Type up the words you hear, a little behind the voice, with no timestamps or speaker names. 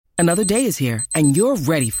Another day is here, and you're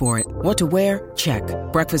ready for it. What to wear? Check.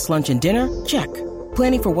 Breakfast, lunch, and dinner? Check.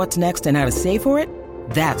 Planning for what's next and how to save for it?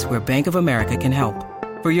 That's where Bank of America can help.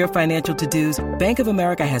 For your financial to-dos, Bank of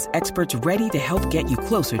America has experts ready to help get you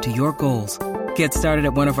closer to your goals. Get started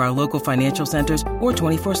at one of our local financial centers or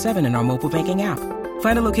 24/7 in our mobile banking app.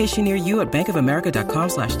 Find a location near you at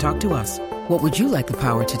bankofamerica.com/talktous. What would you like the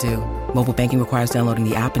power to do? Mobile banking requires downloading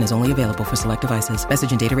the app and is only available for select devices.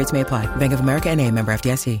 Message and data rates may apply. Bank of America N.A., member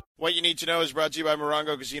FDIC. What you need to know is brought to you by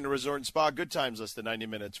Morongo Casino Resort and Spa. Good times, less than 90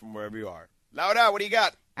 minutes from wherever you are. Laura, what do you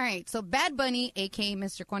got? All right, so Bad Bunny, a.k.a.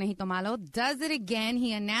 Mr. Conejito Malo, does it again.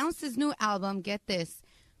 He announced his new album, get this,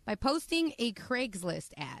 by posting a Craigslist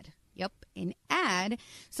ad. Yep, an ad.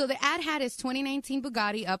 So the ad had his 2019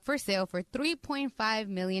 Bugatti up for sale for $3.5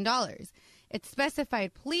 million. It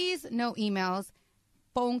specified, please, no emails,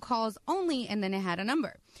 phone calls only, and then it had a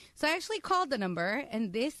number. So I actually called the number,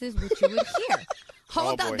 and this is what you would hear.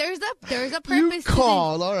 Hold on, there's a purpose. You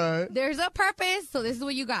called, all right. There's a purpose, so this is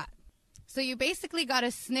what you got. So you basically got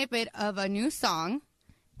a snippet of a new song,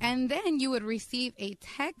 and then you would receive a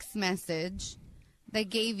text message that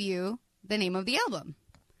gave you the name of the album.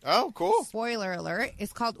 Oh, cool. Spoiler alert.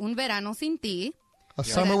 It's called Un Verano Sin Ti. A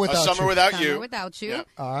Summer Without You. Summer Without You. Summer Without You. Yeah.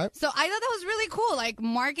 All right. So I thought that was really cool. Like,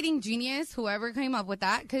 marketing genius, whoever came up with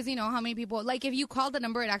that. Because, you know, how many people, like, if you call the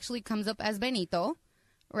number, it actually comes up as Benito.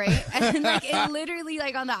 Right? And, like, it literally,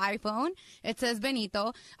 like, on the iPhone, it says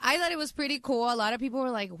Benito. I thought it was pretty cool. A lot of people were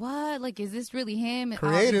like, what? Like, is this really him?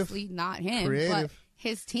 Creative. Obviously not him. Creative. But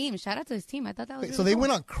his team. Shout out to his team. I thought that was really So they cool.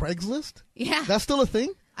 went on Craigslist? Yeah. That's still a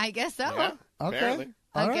thing? I guess so. Yeah, Okay. apparently.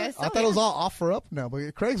 All I right. guess so, I thought it was all offer up now, but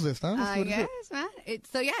Craigslist, huh? That's I what it guess, is. man.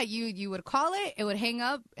 So, yeah, you would call it, would hang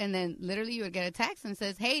up, and then literally you would get a text and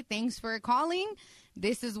says, hey, thanks for calling.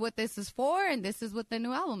 This is what this is for, and this is what the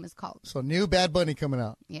new album is called. So new Bad Bunny coming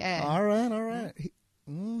out. Yeah. All right, all right.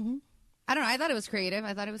 Mm-hmm. I don't know. I thought it was creative.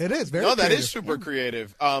 I thought it was It cool. is very No, that creative. is super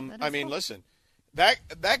creative. That I is mean, cool. listen, that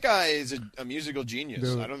guy is a musical genius.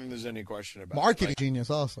 Dude. I don't think there's any question about Marketing it. genius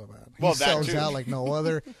also, man. He Well, that sells too. out like no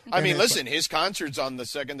other. I mean, And listen, his concerts on the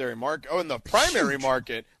secondary market, in the primary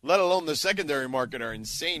market, let alone the secondary market, are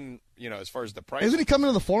insane, you know, as far as the price. Isn't he coming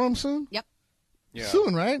to the Forum soon? Yep. Yeah.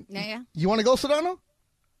 Soon, right? Yeah. You want to go, Sedano?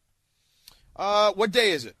 What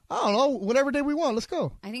day is it? I don't know. Whatever day we want. Let's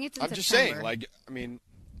go. I think it's in I'm September. just saying, like, I mean,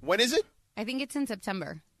 when is it? I think it's in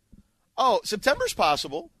September. Oh, September's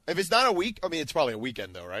possible. If it's not a week, I mean, it's probably a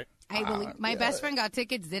weekend, though, right? I believe my best friend got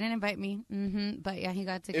tickets, didn't invite me. But, yeah, he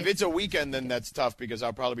got tickets. If it's a weekend, then that's tough because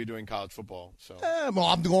I'll probably be doing college football. So Well,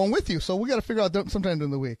 I'm going with you, so we got to figure out sometime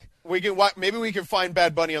during the week. maybe we can find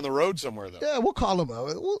Bad Bunny on the road somewhere, though. Yeah, we'll call him out.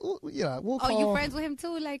 We'll call. you friends with him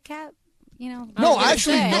too, like Cap? You know? No, I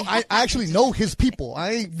I actually know his people. I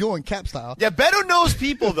ain't going Cap style. Yeah, Beto knows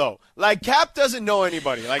people, though. Like, Cap doesn't know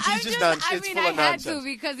anybody. Like, he's just not. I It's mean, full I of had nonsense. to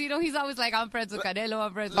because, you know, he's always like, I'm friends with Canelo,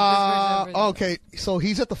 I'm friends with this person. I'm friends with Okay, so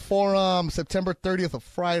he's at the Forum September 30th, a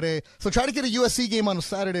Friday. So try to get a USC game on a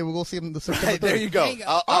Saturday. We'll go see him the September 30th. There you go. There you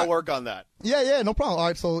go. I'll work on that. Yeah, no problem. All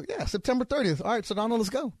right, so, yeah, September 30th. All right, so Donald, let's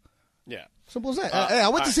go. Yeah. Simple as that. Hey, I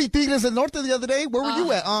went to see Tigres del Norte the other day. Where were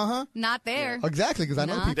you at? Not there. Exactly, because I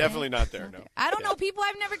know Not people. Definitely not there, no. I don't know people.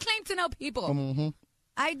 I've never claimed to know people. Mm-hmm.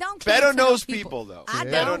 I don't claim Beto to know knows people, though. I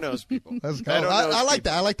Beto don't. knows people. Let's go. Beto knows I like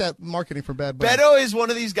people. that. I like that marketing for Bad Bunny. Beto is one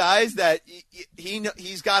of these guys that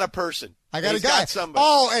he's got a person. I got He's a guy. Got somebody.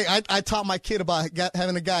 Oh, hey, I taught my kid about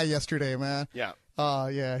having a guy yesterday, man. Yeah.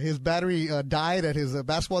 Yeah, his battery died at his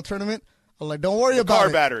basketball tournament. I'm like, don't worry about car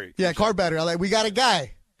it. battery. Yeah, car battery. I'm like, we got a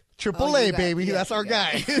guy. Triple A, you got- baby. yeah, That's our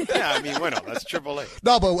guy. Yeah, I mean, bueno, that's AAA.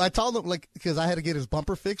 No, but I told him, like, because I had to get his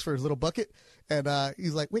bumper fixed for his little bucket. And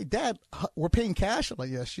he's like, wait, Dad, we're paying cash? I'm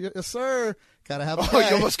like, yes, sir. Got to have a Oh, guy.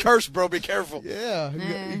 you almost cursed, bro. Be careful. Yeah,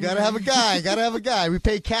 you got to have a guy. Got to have a guy. We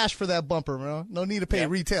pay cash for that bumper, bro. No need to pay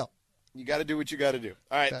retail. You got to do what you got to do.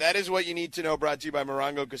 All right, that is what you need to know. Brought to you by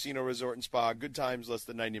Morongo Casino Resort and Spa. Good times, less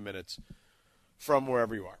than 90 minutes from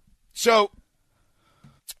wherever you are. So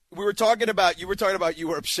you were talking about you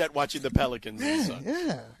were upset watching the Pelicans. and Suns.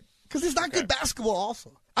 Yeah, because it's not good basketball.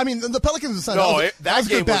 Also, I mean, the Pelicans and Suns. No, that was a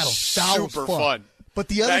game good battle. was That was super fun. But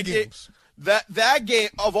the other That ga- games. That game,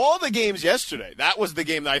 of all the games yesterday, that was the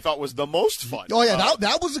game that I thought was the most fun. Oh yeah,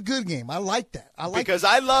 that was a good game. I like that. Because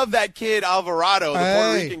I love that kid Alvarado, the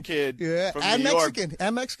Puerto Rican kid Yeah, from and New Mexican, York.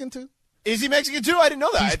 and Mexican too. Is he Mexican too? I didn't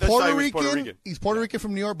know that. He's I thought Puerto he was Rican. Puerto Rican. He's Puerto Rican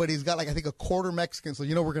from New York, but he's got, like, I think a quarter Mexican. So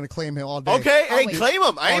we're going to claim him all day. Okay, hey, wait. claim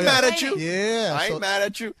him. I ain't mad at you. Yeah, I ain't mad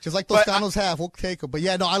at you. Just like But Toscano's have, we'll take him. But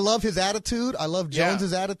yeah, no, I love his attitude. I love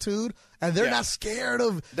Jones's attitude, and they're not scared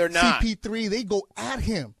of They're not. CP3. They go at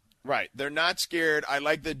him. Right. They're not scared. I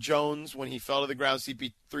like that Jones, when he fell to the ground,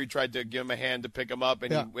 CP3 tried to give him a hand to pick him up,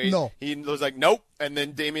 and he was like, nope. And then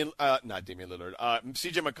not Damian Lillard,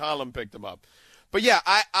 CJ McCollum picked him up. But yeah,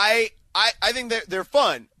 I think they're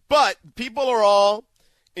fun. But people are all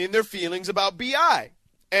in their feelings about BI.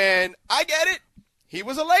 And I get it. He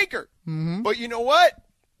was a Laker. Mm-hmm. But you know what?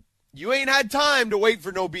 You ain't had time to wait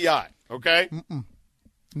for no BI, okay?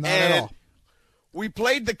 Not at all. We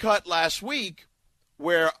played the cut last week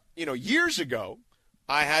where, years ago,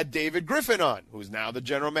 I had David Griffin on, who's now the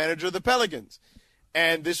general manager of the Pelicans.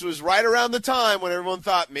 And this was right around the time when everyone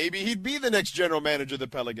thought maybe he'd be the next general manager of the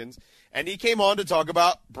Pelicans. And he came on to talk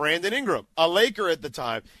about Brandon Ingram, a Laker at the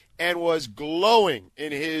time, and was glowing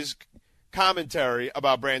in his commentary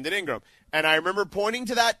about Brandon Ingram. And I remember pointing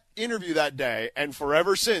to that interview that day and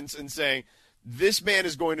forever since and saying, this man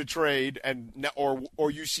is going to trade,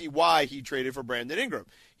 or you see why he traded for Brandon Ingram.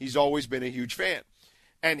 He's always been a huge fan.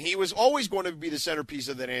 And he was always going to be the centerpiece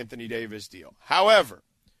of that Anthony Davis deal. However,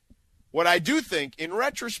 what I do think, in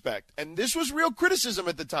retrospect, and this was real criticism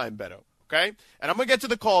at the time, Beto, okay? And I'm going to get to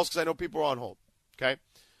the calls because I know people are on hold, okay?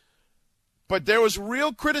 But there was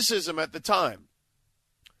real criticism at the time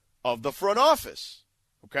of the front office,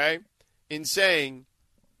 okay, in saying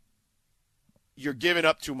you're giving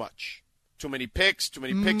up too much. Too many picks, too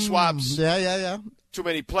many pick swaps. Yeah. Too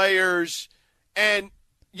many players. And,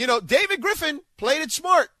 David Griffin played it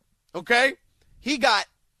smart, okay? He got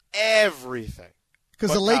everything.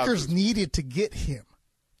 Because the Lakers needed to get him.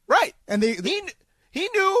 Right. And he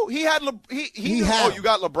knew he had he knew, you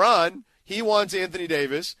got LeBron. He wants Anthony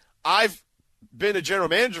Davis. I've been a general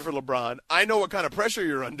manager for LeBron. I know what kind of pressure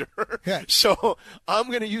you're under. Yeah. So I'm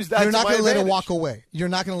going to use that. You're not going to let it walk away. You're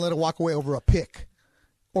not going to let it walk away over a pick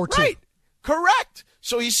or two. Right. Correct.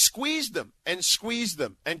 So he squeezed them and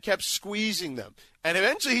kept squeezing them. And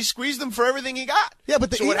eventually he squeezed them for everything he got. Yeah,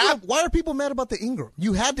 but why are people mad about the Ingram?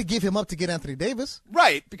 You had to give him up to get Anthony Davis.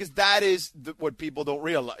 Right, because that is what people don't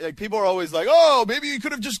realize. Like, people are always like, oh, maybe you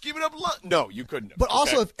could have just given up. No, you couldn't have. But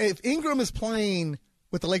also, if Ingram is playing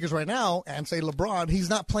with the Lakers right now and, say, LeBron, he's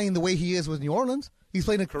not playing the way he is with New Orleans. He's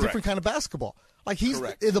playing a different kind of basketball. Like,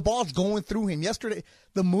 the ball's going through him. Yesterday,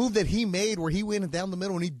 the move that he made where he went down the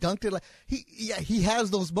middle and he dunked it, he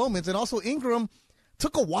has those moments. And also, Ingram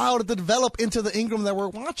took a while to develop into the Ingram that we're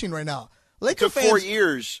watching right now. Laker fans, 4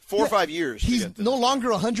 years, 4 or 5 years. He's no longer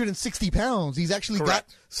 160 pounds. He's actually got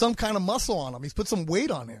some kind of muscle on him. He's put some weight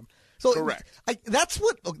on him. So that's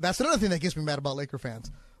another thing that gets me mad about Laker fans.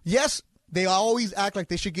 Yes, they always act like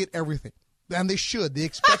they should get everything. And they should. They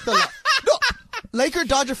expect a lot. No, Laker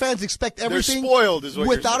Dodger fans expect everything. They're spoiled, is what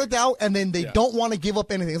you're saying. Without a doubt, and then they don't want to give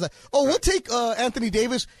up anything. It's like, we'll take Anthony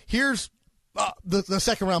Davis. Here's the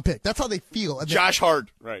second round pick. That's how they feel. And Josh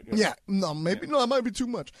Hart, right? Yeah. No, maybe that might be too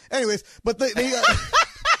much. Anyways, but they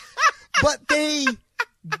but they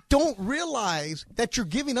don't realize that you're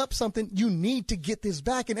giving up something. You need to get this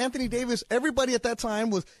back. And Anthony Davis, everybody at that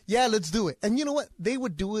time was, let's do it. And you know what? They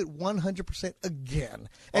would do it 100% again.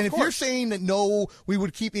 And if you're saying that, no, we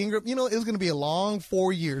would keep Ingram, it was going to be a long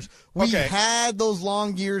 4 years. We had those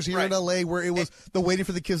long years here in L.A. where it was the waiting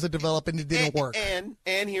for the kids to develop and it didn't work. And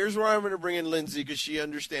here's where I'm going to bring in Lindsay, because she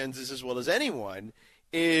understands this as well as anyone,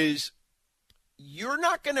 is you're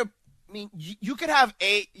not going to, you could have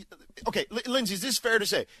Lindsay, is this fair to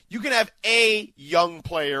say? You can have a young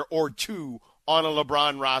player or two on a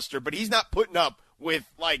LeBron roster, but he's not putting up with,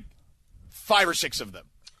 5 or 6 of them.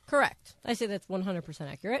 Correct. I say that's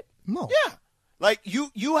 100% accurate. No. Yeah.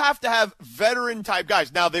 You have to have veteran-type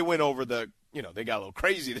guys. Now, they went over they got a little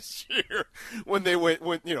crazy this year when they went,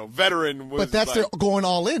 veteran was. But that's their going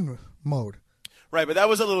all-in mode. Right, but that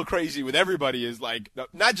was a little crazy with everybody is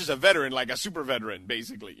not just a veteran, like a super veteran,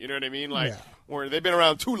 basically. You know what I mean? Where they've been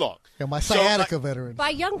around too long. Yeah, my sciatica veteran. By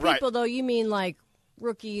young people, though, you mean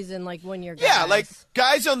rookies and 1 year guys? Yeah,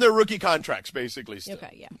 guys on their rookie contracts, basically. Still.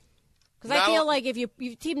 Okay, yeah. Because I feel like if you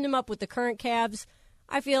teamed them up with the current Cavs,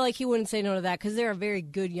 I feel like he wouldn't say no to that because they're a very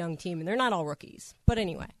good young team and they're not all rookies. But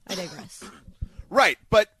anyway, I digress. Right,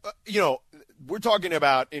 but, we're talking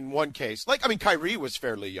about in one case, Kyrie was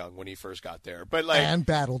fairly young when he first got there, but and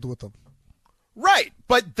battled with them. Right,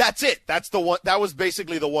 but that's it. That's the one. That was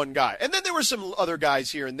basically the one guy, and then there were some other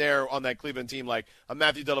guys here and there on that Cleveland team, like a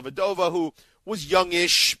Matthew Dellavedova, who was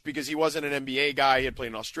youngish because he wasn't an NBA guy. He had played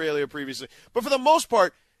in Australia previously, but for the most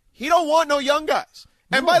part, he don't want no young guys.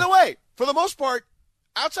 And by the way, for the most part,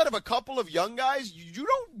 outside of a couple of young guys, you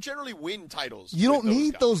don't generally win titles. You don't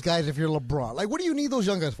need those guys if you're LeBron. What do you need those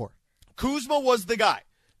young guys for? Kuzma was the guy.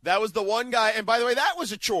 That was the one guy. And by the way, that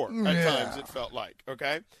was a chore at times, it felt like.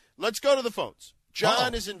 Okay? Let's go to the phones.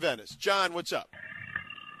 John is in Venice. John, what's up?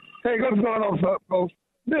 Hey, what's going on, folks?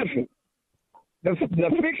 listen, the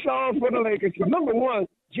fix-all for the Lakers. Number one,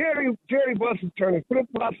 Jerry Buss is turning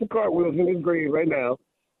flip-flops and cartwheels in his grave right now.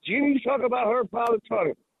 Jeannie's talking about her father taught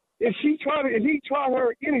him. If he taught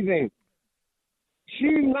her anything,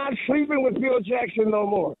 she's not sleeping with Bill Jackson no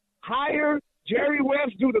more. Hire Jerry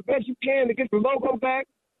West, do the best you can to get the logo back.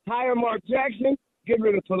 Hire Mark Jackson, get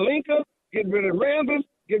rid of Pelinka, get rid of Rambis,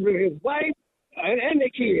 get rid of his wife, and the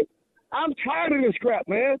kids. I'm tired of this crap,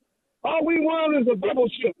 man. All we want is a bubble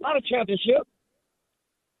ship, not a championship.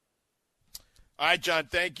 All right, John,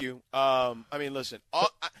 thank you. I mean, listen, I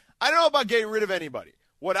don't know about getting rid of anybody.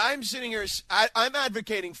 What I'm sitting here is I'm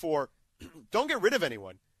advocating for don't get rid of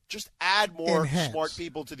anyone. Just add more smart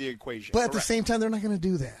people to the equation. But at the same time, they're not going to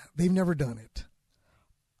do that. They've never done it.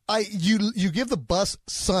 You give the Buss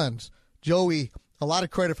sons, Joey, a lot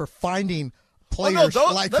of credit for finding players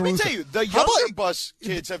like let Caruso. me tell you, the younger Buss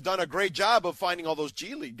kids have done a great job of finding all those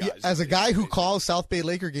G League guys. As a guy who calls South Bay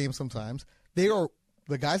Laker games sometimes, the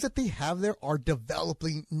guys that they have there are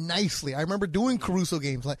developing nicely. I remember doing Caruso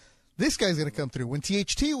games like, this guy's going to come through. When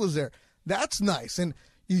THT was there, that's nice. And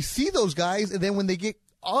you see those guys, and then when they get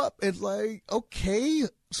up, it's like, okay.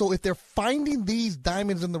 So if they're finding these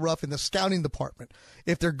diamonds in the rough in the scouting department,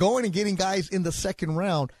 if they're going and getting guys in the second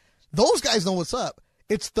round, those guys know what's up.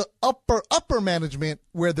 It's the upper management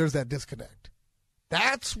where there's that disconnect.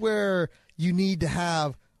 That's where you need to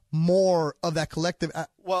have more of that collective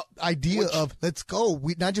idea of let's go.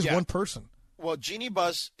 Not just one person. Well, Jeannie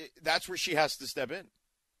Buss, that's where she has to step in.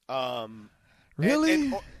 Really?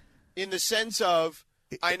 And in the sense of,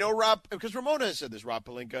 I know Rob, because Ramona has said this, Rob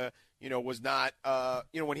Pelinka, was not,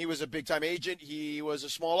 when he was a big-time agent, he was a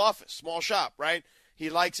small office, small shop, right? He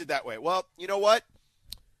likes it that way. Well, you know what?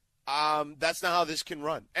 That's not how this can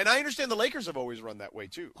run. And I understand the Lakers have always run that way,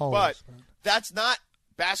 too. But that's not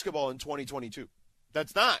basketball in 2022.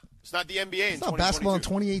 That's not. It's not the NBA in 2022. It's not basketball in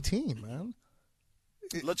 2018, man.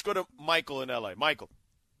 Let's go to Michael in L.A. Michael.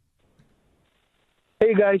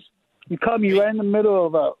 Hey, guys. You caught me right in the middle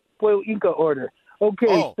of a Pollo Inca order.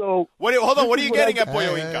 Okay, so... hold on. What are you getting at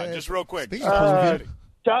Pollo Inca? Just real quick. Chaufas,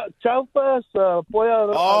 pollo a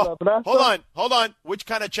la brasa. Hold on. Which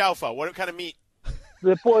kind of chaufa? What kind of meat?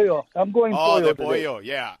 The pollo. I'm going pollo. Oh, the pollo.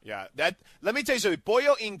 Yeah. Let me tell you something.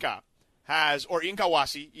 Pollo Inca has, or Inca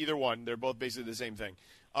Wasi, either one. They're both basically the same thing.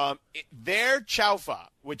 Their chaufa,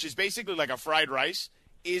 which is basically like a fried rice,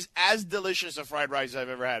 is as delicious a fried rice I've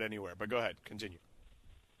ever had anywhere. But go ahead. Continue.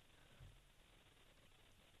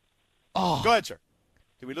 Oh. Go ahead, sir.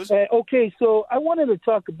 Did we lose? Okay, so I wanted to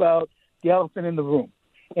talk about the elephant in the room.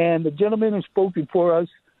 And the gentleman who spoke before us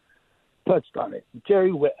touched on it.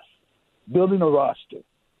 Jerry West, building a roster.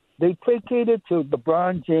 They placated to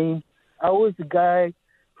LeBron James. I was the guy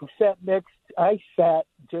who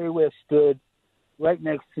Jerry West stood right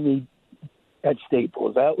next to me at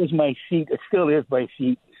Staples. That was my seat. It still is my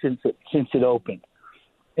seat since it opened.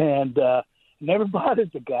 And never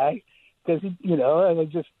bothered the guy because,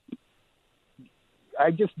 I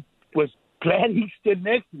just was glad he stood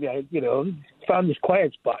next to me. I, found this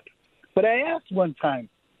quiet spot. But I asked one time,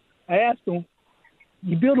 him,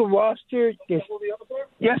 you build a roster? Yes,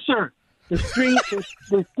 sir. There's three.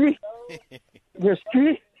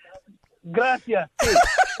 Gracias.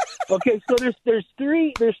 Okay, so there's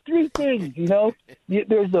three things,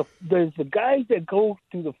 There's the guys that go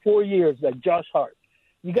through the 4 years, like Josh Hart.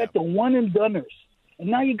 You got the one and doneers, and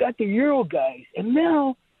now you got the Euro guys, and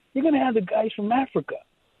now you're going to have the guys from Africa.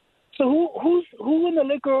 So who in the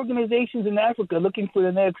Laker organizations in Africa looking for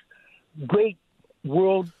the next great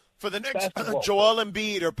world for the next basketball? Joel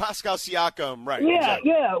Embiid or Pascal Siakam, right? Yeah,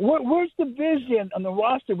 exactly. yeah. Where's the vision on the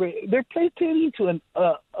roster? They're placating to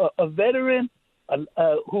a veteran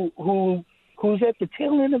who's at the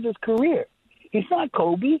tail end of his career. He's not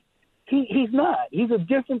Kobe. He's not. He's a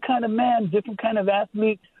different kind of man, different kind of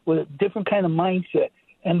athlete with a different kind of mindset.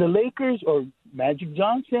 And the Lakers or Magic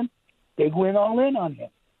Johnson, they went all in on him.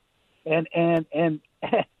 And I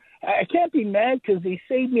can't be mad because they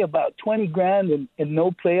saved me about $20,000 in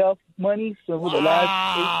no playoff money over the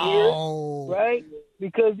last 8 years, right?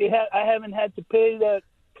 Because I haven't had to pay that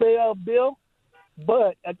playoff bill.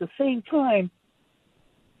 But at the same time,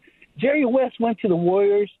 Jerry West went to the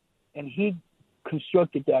Warriors and he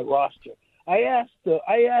constructed that roster. I asked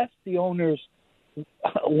the owners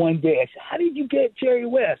one day, I said, how did you get Jerry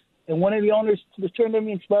West? And one of the owners turned at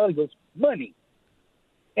me and smiled. He goes, money.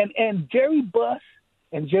 And Jerry Buss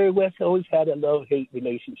and Jerry West always had a love-hate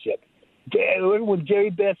relationship. When Jerry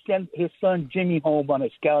Buss sent his son Jimmy home on a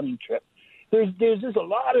scouting trip, there's a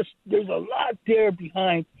lot there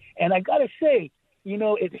behind. And I gotta say,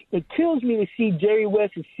 it kills me to see Jerry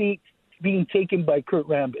West's seat being taken by Kurt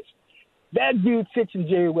Rambis. That dude sits in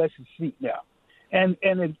Jerry West's seat now. And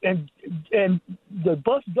the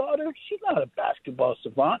Buck's daughter, she's not a basketball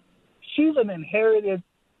savant. She's an inherited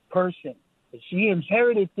person. She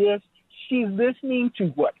inherited this. She's listening to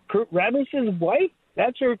what? Kurt Ravish's wife?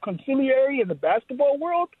 That's her conciliary in the basketball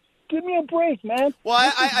world? Give me a break, man.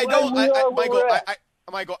 Well,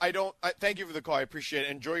 Michael, thank you for the call. I appreciate it.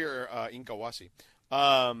 Enjoy your Inkawasi.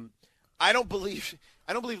 I don't believe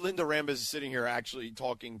Linda Rambis is sitting here actually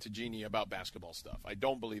talking to Jeannie about basketball stuff. I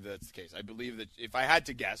don't believe that's the case. I believe that if I had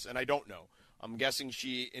to guess, and I don't know, I'm guessing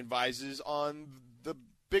she advises on the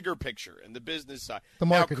bigger picture and the business side. The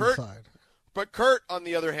marketing side. But Kurt, on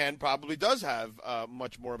the other hand, probably does have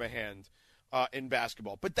much more of a hand in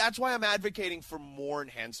basketball. But that's why I'm advocating for more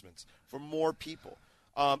enhancements, for more people.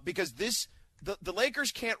 Because the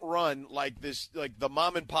Lakers can't run like this, like the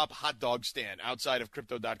mom and pop hot dog stand outside of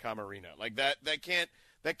Crypto.com Arena. Like that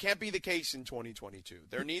can't be the case in 2022.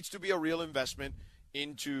 There needs to be a real investment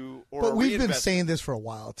into But we've been saying this for a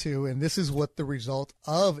while too, and this is what the result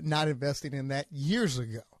of not investing in that years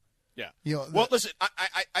ago. Yeah. Well, listen,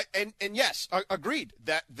 and yes, agreed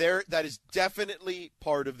that is definitely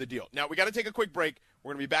part of the deal. Now we got to take a quick break.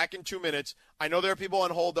 We're going to be back in 2 minutes. I know there are people on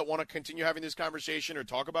hold that want to continue having this conversation or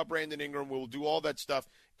talk about Brandon Ingram. We'll do all that stuff.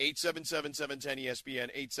 877-710-ESPN,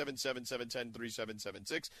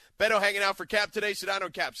 877-710-3776. Beto hanging out for Cap today.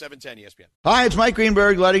 Sedano, Cap, 710 ESPN. Hi, it's Mike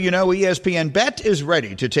Greenberg letting you know ESPN Bet is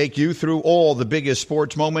ready to take you through all the biggest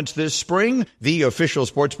sports moments this spring. The official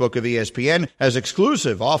sportsbook of ESPN has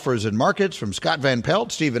exclusive offers and markets from Scott Van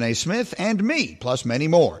Pelt, Stephen A. Smith, and me, plus many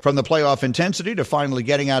more. From the playoff intensity to finally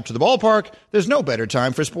getting out to the ballpark, there's no better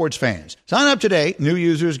time for sports fans. Sign up today. New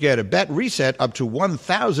users get a bet reset up to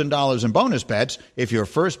 $1,000 in bonus bets if your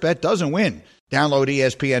first bet doesn't win. Download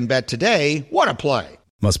ESPN Bet today. What a play.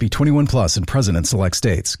 Must be 21 plus and present in select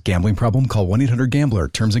states. Gambling problem? Call 1-800-GAMBLER.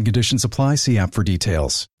 Terms and conditions apply. See app for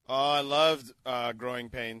details. Oh, I loved Growing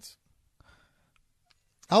Pains.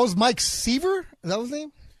 That was Mike Seaver? Is that his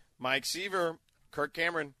name? Mike Seaver. Kirk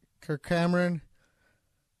Cameron.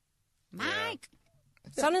 Mike.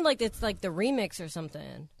 It sounded like it's like the remix or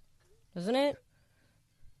something, doesn't it?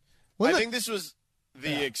 I think this was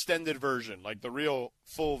the extended version, like the real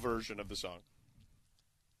full version of the song.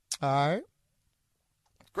 All right.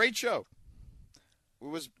 Great show. It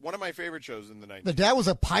was one of my favorite shows in the 90s. The dad was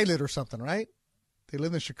a pilot or something, right? They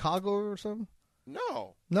lived in Chicago or something?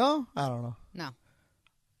 No. No? I don't know.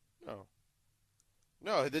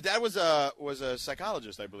 No, the dad was a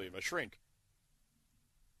psychologist, I believe, a shrink.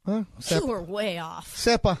 Huh? You were way off.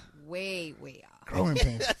 Sepa. Way off. Growing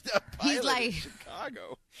Pains. He's like Chicago.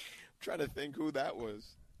 I'm trying to think who that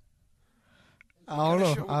was. I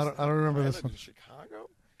don't know. I don't remember this one. In Chicago?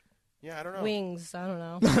 Yeah, I don't know. Wings. I don't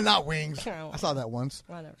know. Not Wings. I saw that once.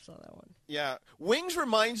 I never saw that one. Yeah. Wings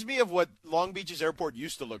reminds me of what Long Beach's airport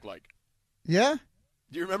used to look like. Yeah?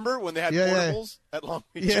 Do you remember when they had portables at Long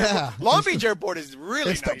Beach? Yeah. Airport? Long Beach Airport is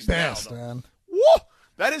really it's nice the best, now, man. Whoa!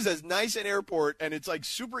 That is as nice an airport, and it's like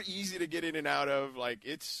super easy to get in and out of. Like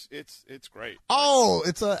it's great. Oh,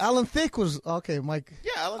 it's Alan Thicke was okay, Mike.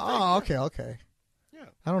 Yeah, Alan Thicke. Oh, okay. Yeah.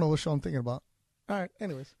 I don't know what show I'm thinking about. All right.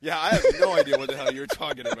 Anyways. Yeah, I have no idea what the hell you're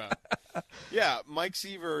talking about. Yeah, Mike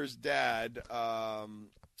Seaver's dad. What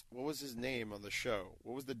was his name on the show?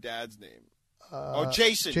 What was the dad's name?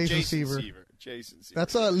 Jason Seaver. Jason Seaver.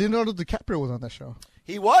 That's Leonardo DiCaprio was on that show.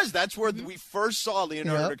 He was. That's where we first saw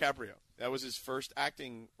Leonardo DiCaprio. That was his first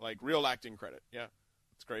acting, like real acting credit. Yeah,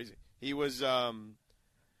 it's crazy. He was. I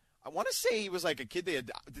want to say he was like a kid.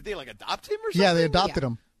 Did they like adopt him or something? Yeah, they adopted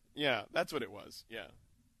him. Yeah, that's what it was. Yeah.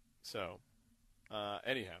 So,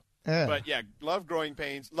 anyhow. Yeah. But, yeah, love Growing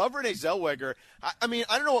Pains. Love Renee Zellweger. I mean,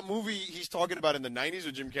 I don't know what movie he's talking about in the 90s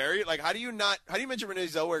with Jim Carrey. Like, how do you mention Renee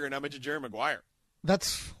Zellweger and not mention Jerry Maguire?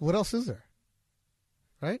 What else is there?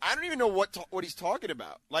 Right? I don't even know what he's talking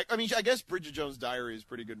about. Like, I mean, I guess Bridget Jones' Diary is a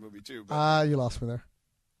pretty good movie, too. But, you lost me there.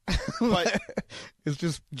 But it's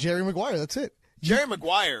just Jerry Maguire. That's it. Jerry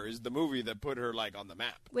Maguire is the movie that put her, like, on the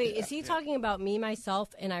map. Wait, is he talking about Me, Myself,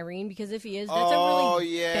 and Irene? Because if he is, that's a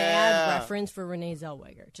really bad reference for Renee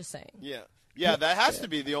Zellweger. Just saying. Yeah. Yeah, that has to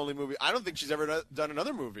be the only movie. I don't think she's ever done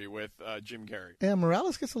another movie with Jim Carrey. Yeah,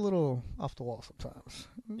 Morales gets a little off the wall sometimes.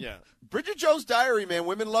 Yeah. Bridget Jones' Diary, man.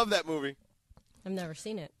 Women love that movie. I've never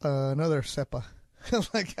seen it. Another Sepa.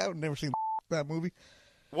 Like, I've never seen that movie.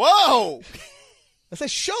 Whoa! I said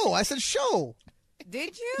show.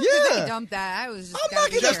 Did you? Yeah. 'Cause I dumped that. I was just. I'm not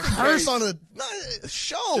going to curse on a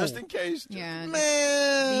show. Just in case. Yeah.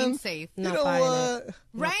 Man. Being safe. Not buying it.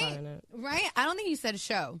 Right? Right? I don't think you said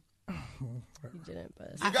show. You didn't,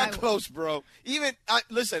 but You got close, bro.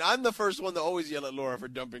 Listen, I'm the first one to always yell at Laura for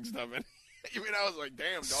dumping stuff in. Even I was like,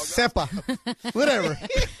 damn, dog. Sepa. Whatever.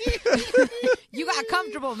 You got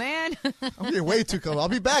comfortable, man. I'm getting way too comfortable. I'll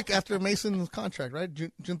be back after Mason's contract, right?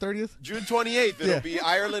 June 30th? June 28th. It'll be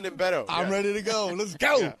Ireland and Beto. I'm ready to go. Let's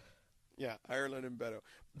go. Yeah, Ireland and Beto.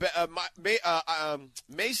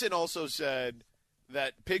 Mason also said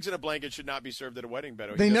that pigs in a blanket should not be served at a wedding,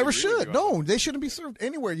 Beto. They never should. No, they shouldn't be served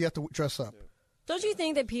anywhere. You have to dress up. Yeah. Don't you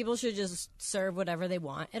think that people should just serve whatever they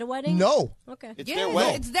want at a wedding? No. Okay. It's their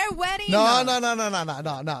wedding. It's their wedding. No.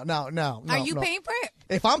 Are you paying for it?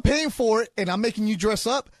 If I'm paying for it and I'm making you dress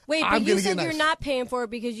up, wait, I'm but you gonna said get you're nice. not paying for it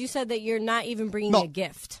because you said that you're not even bringing a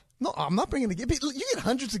gift. No, I'm not bringing a gift. You get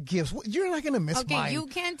hundreds of gifts. You're not going to miss mine. Okay, you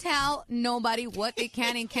can't tell nobody what they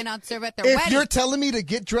can and cannot serve at their If wedding. you're telling me to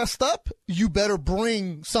get dressed up, you better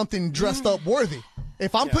bring something dressed up worthy.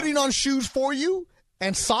 If I'm putting on shoes for you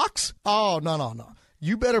and socks, no.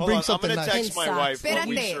 You better bring something nice. I'm going to text my wife what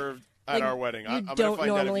we Espérate. served at our wedding. I'm going to don't find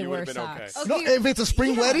out if normally you would wear have been socks. okay. No, if it's a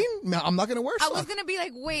spring wedding, no, I'm not going to wear I socks. was going to be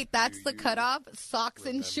like, wait, that's the cutoff? Socks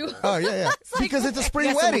and shoes? Oh, yeah. Because it's a spring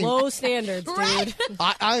That's some wedding. low standards, dude. Right.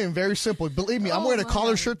 I am very simple. Believe me, I'm Oh, wearing a my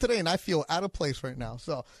collared God. shirt today, and I feel out of place right now.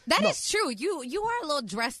 So That is true. You are a little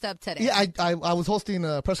dressed up today. Yeah, I was hosting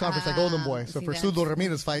a press conference at Golden Boy, so see, for that's- Zurdo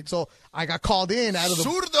Ramirez fight. So I got called in out of the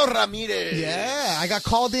Zurdo Ramirez. Yeah, I got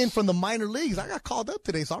called in from the minor leagues. I got called up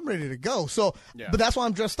today, so I'm ready to go. So, but that's why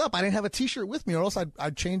I'm dressed up. I didn't have a T-shirt with me, or else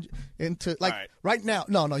I'd change into right now.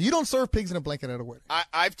 No, you don't serve pigs in a blanket at a wedding.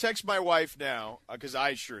 I've texted my wife now because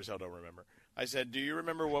I sure as hell don't remember. I said, do you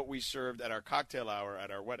remember what we served at our cocktail hour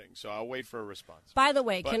at our wedding? So I'll wait for a response. By the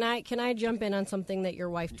way, can I jump in on something that your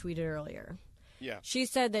wife tweeted earlier? Yeah. She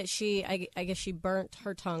said that I guess she burnt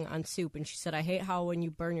her tongue on soup, and she said, I hate how when you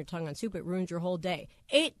burn your tongue on soup, it ruins your whole day.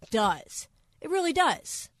 It does. It really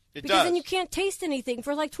does. Because then you can't taste anything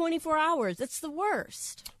for like 24 hours. It's the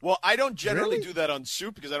worst. Well, I don't generally do that on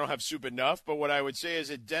soup because I don't have soup enough. But what I would say is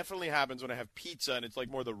it definitely happens when I have pizza and it's like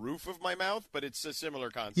more the roof of my mouth, but it's a similar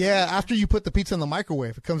concept. Yeah, after you put the pizza in the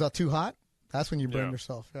microwave, it comes out too hot. That's when you burn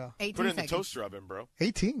yourself. Yeah, 18 put it in seconds. the toaster oven, bro.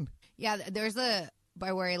 18. Yeah, there's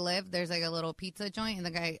by where I live, there's like a little pizza joint, and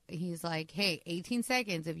the guy, he's like, hey, 18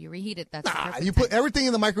 seconds. If you reheat it, that's the perfect You put time. everything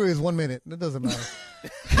in the microwave is 1 minute. It doesn't matter.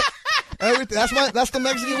 Everything. That's the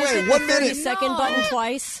Mexican way. 1 minute. 30-second button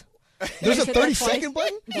twice. There's a Hit that 30-second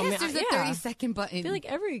button? Yes, there's a 30-second button. I feel like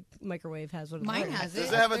every microwave has one of Mine those. has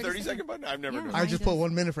Does it. it have a 30-second button? I've never done I it. just put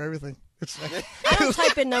 1 minute for everything. It's like, I don't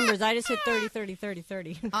type in numbers. I just hit 30, 30, 30,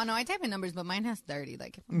 30. Oh, no, I type in numbers, but mine has 30.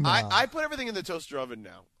 Like, I put everything in the toaster oven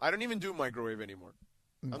now. I don't even do microwave anymore.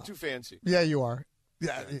 I'm too fancy. yeah, you are.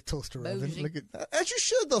 Yeah, toaster oven. Bougie. Look at as you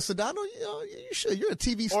should though, Sedano. You should. You're a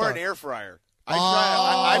TV star. Or an air fryer.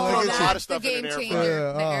 I throw look at a lot you. of stuff the in game an air changer.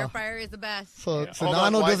 fryer. The air fryer is the best. So Yeah. Hold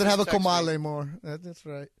on, Sedano wife doesn't have a just texted comal me. anymore. That's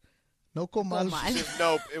right. No comal. Comal.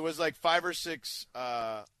 Nope, it was like 5 or 6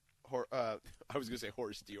 I was going to say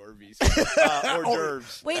horse d'Orvis. Hors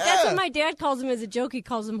d'oeuvres. Wait, that's what my dad calls them as a joke. He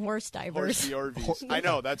calls them horse Horse divers. d'Orvis. I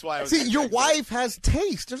know, that's why I was See, your saying wife has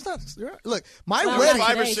taste. There's not. Look, my Well, wedding. not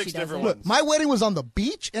 5 or today, 6 she different doesn't. ones. My wedding was on the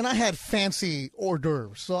beach, and I had fancy hors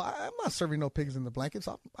d'oeuvres. So I'm not serving no pigs in the blankets.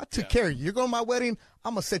 I took care of you. You're going to my wedding.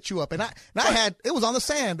 I'm gonna set you up. And I had it was on the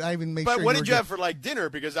sand. I even made sure. But what you did were you good. have for like dinner?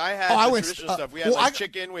 Because I had I the went, traditional stuff. We had well,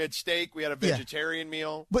 chicken, we had steak, we had a Yeah. vegetarian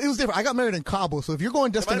meal. But it was different. I got married in Cabo, so if you're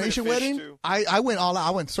going might have been destination fish, wedding, too. I went all out. I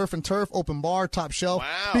went surf and turf, open bar, top shelf.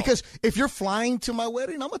 Wow. Because if you're flying to my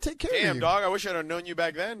wedding, I'm gonna take care of Damn, you. dog! I wish I'd have known you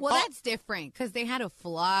back then. Well, that's different because they had to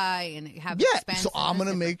fly and have Yeah, expenses. so I'm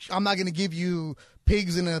gonna I'm not gonna give you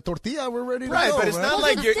pigs in a tortilla. We're ready to Right, go. but it's not Well,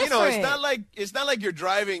 like it's you're, it's different. not like you're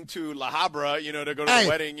driving to La Habra, to go to Hey, the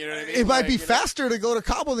wedding. You know what I mean? It might Like, be you know, faster to go to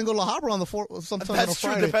Cabo than go to La Habra on the sometimes on a That's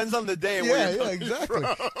true. Friday. Depends on the day. And Yeah, where you're yeah, coming exactly,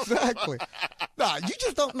 from. exactly. Nah, you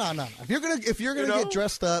just don't. No. If you're gonna get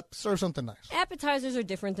dressed up, serve something nice. Appetizers are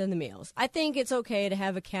different than the meals. I think it's okay to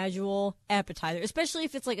have a casual appetizer, especially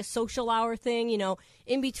if it's like a social hour thing,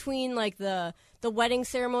 in between like the wedding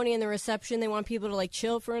ceremony and the reception. They want people to like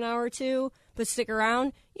chill for an hour or two, but stick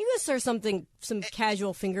around. You can serve some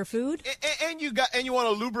casual finger food. And you want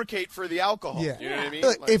to lubricate for the alcohol. Yeah. You know what I mean?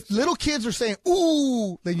 Look, Like, if little kids are saying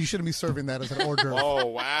 "ooh," then you shouldn't be serving that as an hors d'oeuvre. oh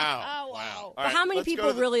wow, wow. All But right, how many let's go people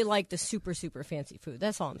to the- really like the super, super fancy food?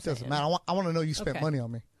 That's all I'm saying. Doesn't matter. I want to know you spent Okay. money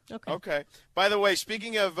on me. Okay. Okay. By the way,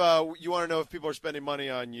 speaking of, you want to know if people are spending money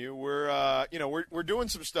on you. We're doing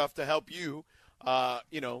some stuff to help you,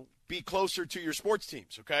 be closer to your sports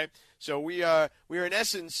teams. Okay. So we are in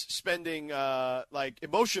essence spending like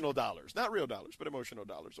emotional dollars, not real dollars, but emotional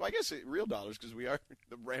dollars. So I guess real dollars because we are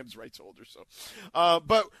the Rams rights holders. So,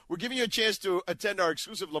 but we're giving you a chance to attend our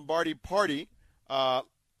exclusive Lombardi party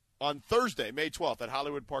on Thursday, May 12th at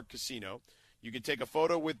Hollywood Park Casino. You can take a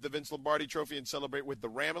photo with the Vince Lombardi Trophy and celebrate with the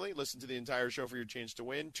Ramily. Listen to the entire show for your chance to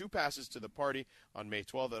win 2 passes to the party on May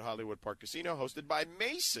 12th at Hollywood Park Casino, hosted by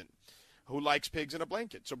Mason, who likes pigs in a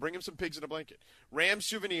blanket. So bring him some pigs in a blanket. Rams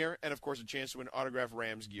souvenir, and, of course, a chance to win autographed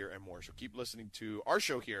Rams gear and more. So keep listening to our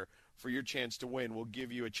show here for your chance to win. We'll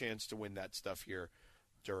give you a chance to win that stuff here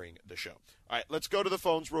during the show. All right, let's go to the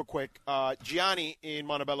phones real quick. Gianni in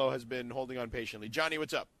Montebello has been holding on patiently. Johnny,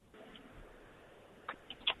 what's up?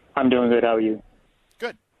 I'm doing good. How are you?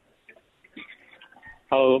 Good.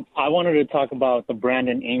 Oh, I wanted to talk about the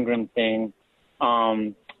Brandon Ingram thing.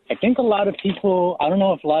 I think a lot of people, I don't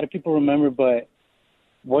know if a lot of people remember, but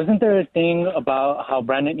wasn't there a thing about how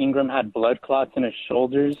Brandon Ingram had blood clots in his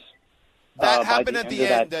shoulders? That happened at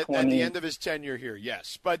the end of his tenure here,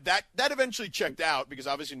 yes. But that eventually checked out because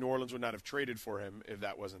obviously New Orleans would not have traded for him if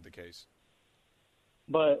that wasn't the case.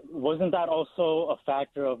 But wasn't that also a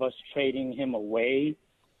factor of us trading him away?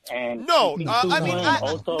 And no, no,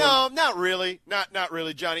 not really. Not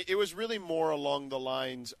really, Johnny. It was really more along the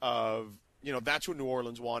lines of, that's what New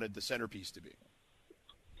Orleans wanted the centerpiece to be.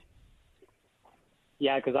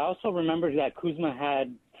 Yeah, because I also remember that Kuzma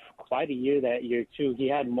had quite a year that year, too. He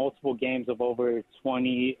had multiple games of over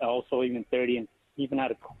 20, also even 30, and he even had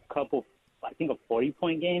a couple, I think a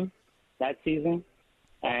 40-point game that season.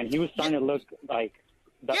 And he was starting to look like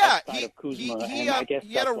the upside of Kuzma, and I guess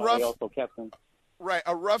that's why they also kept him. Right,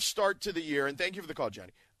 a rough start to the year, and thank you for the call,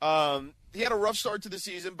 Johnny. He had a rough start to the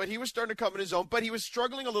season, but he was starting to come in his own, but he was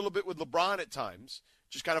struggling a little bit with LeBron at times,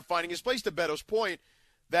 just kind of finding his place, to Beto's point,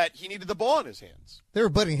 that he needed the ball in his hands. They were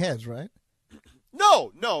butting heads, right?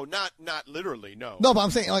 No, not literally, no. No, but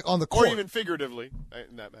I'm saying like on the court. Or even figuratively,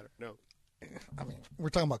 in that matter, no. I mean, we're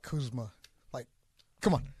talking about Kuzma. Like,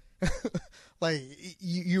 come on. Like,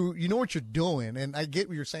 you know what you're doing, and I get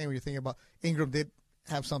what you're saying when you're thinking about Ingram did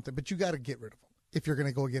have something, but you got to get rid of him if you're going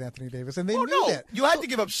to go get Anthony Davis. And they knew that. You had to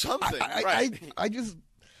give up something. Right. I just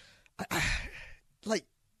like,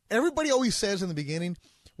 everybody always says in the beginning,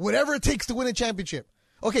 whatever it takes to win a championship.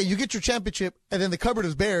 Okay, you get your championship, and then the cupboard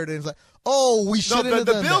is bared, and it's like, we shouldn't have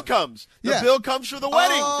done that. The bill comes. The bill comes for the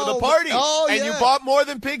wedding, for the party. And you bought more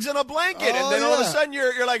than pigs in a blanket. And then all of a sudden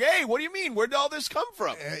you're like, hey, what do you mean? Where did all this come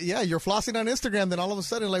from? You're flossing on Instagram, then all of a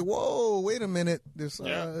sudden like, whoa, wait a minute.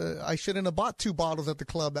 I shouldn't have bought 2 bottles at the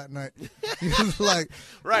club that night. Like,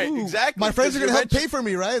 right, exactly. My friends are going to help pay for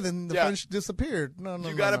me, right? Then the friends disappeared. No.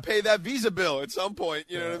 You got to pay that Visa bill at some point.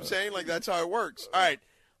 You know what I'm saying? Like, that's how it works. All right.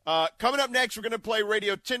 Coming up next, we're going to play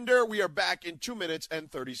Radio Tinder. We are back in 2 minutes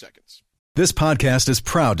and 30 seconds. This podcast is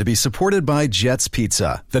proud to be supported by Jets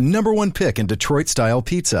Pizza, the #1 pick in Detroit-style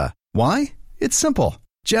pizza. Why? It's simple.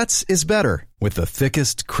 Jets is better. With the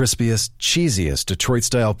thickest, crispiest, cheesiest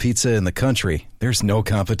Detroit-style pizza in the country, there's no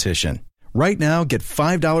competition. Right now, get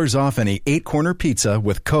 $5 off any 8-corner pizza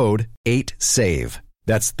with code 8SAVE.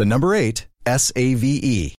 That's the number 8,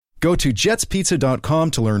 SAVE. Go to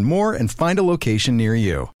jetspizza.com to learn more and find a location near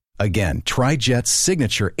you. Again, try Jet's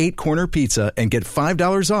signature 8-corner pizza and get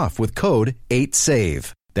 $5 off with code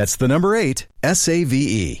 8SAVE. That's the number 8,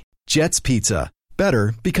 SAVE. Jet's Pizza.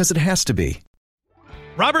 Better because it has to be.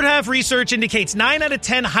 Robert Half research indicates 9 out of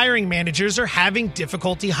 10 hiring managers are having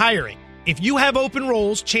difficulty hiring. If you have open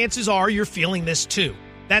roles, chances are you're feeling this too.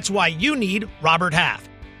 That's why you need Robert Half.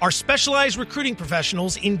 Our specialized recruiting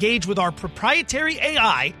professionals engage with our proprietary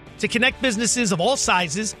AI to connect businesses of all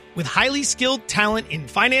sizes with highly skilled talent in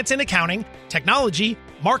finance and accounting, technology,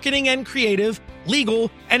 marketing and creative,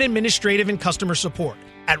 legal, and administrative and customer support.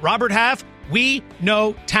 At Robert Half, we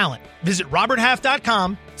know talent. Visit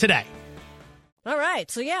roberthalf.com today. All right.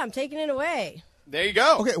 So, I'm taking it away. There you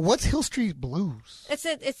go. Okay, what's Hill Street Blues? That's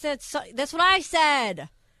what I said.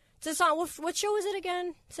 It's a song. What show is it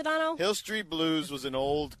again, Sedano? Hill Street Blues was an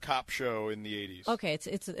old cop show in the 80s. Okay,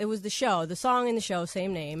 it was the show, the song in the show,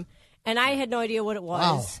 same name, and I had no idea what it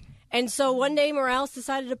was. Wow. And so one day Morales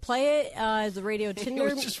decided to play it as the Radio Tinder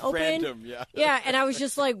it was just opened. Random, yeah. Yeah, and I was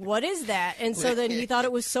just like, what is that? And so then he thought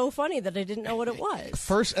it was so funny that I didn't know what it was.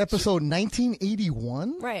 First episode,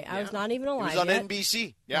 1981? Right, I was not even alive. It was on yet.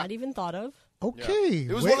 NBC. Yeah. Not even thought of. Okay.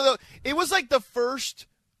 Yeah. It was one of those. It was like the first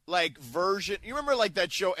version. You remember like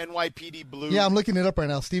that show NYPD Blue? Yeah, I'm looking it up right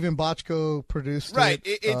now. Steven Bochco produced it. Right.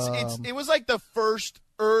 It was like the first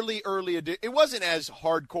early edition. It wasn't as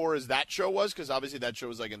hardcore as that show was because obviously that show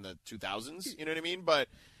was like in the 2000s. You know what I mean? But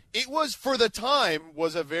it was, for the time,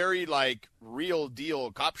 was a very like real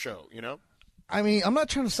deal cop show. You know. I mean, I'm not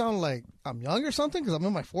trying to sound like I'm young or something because I'm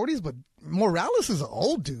in my 40s, but Morales is an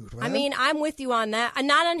old dude, man. I mean, I'm with you on that.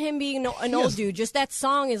 Not on him being an old dude. Just that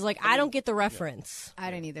song is like, I don't get the reference.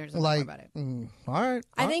 I don't either. So like, about it. All right.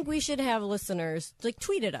 I think we should have listeners, like,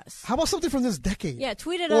 tweet at us. How about something from this decade? Yeah,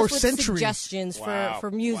 tweet at or us with century. suggestions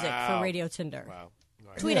for music for Radio Tinder.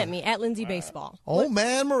 Tweet at me, at Lindsey Baseball. Oh,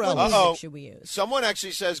 man, Morales. What music should we use? Someone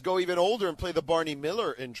actually says go even older and play the Barney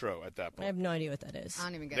Miller intro at that point. I have no idea what that is. I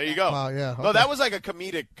don't even get There that. you go. Wow, yeah. No, that was like a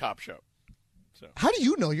comedic cop show. So. How do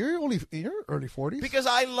you know? You're early 40s? Because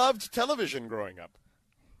I loved television growing up.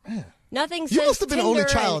 Man. Nothing You says must have been an Tinder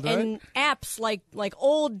only child, and apps like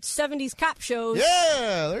old 70s cop shows.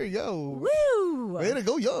 Yeah, there you go. Woo! Way to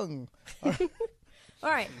go young. All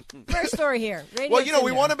right, first story here. Radio Well, we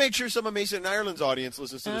Tinder. want to make sure some of Mason and Ireland's audience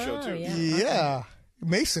listens to the show, too. Yeah.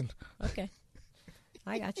 Mason. Okay.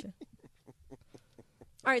 I got you. All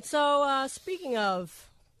right, so speaking of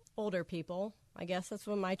older people, I guess that's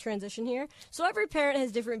what my transition here. So every parent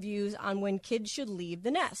has different views on when kids should leave the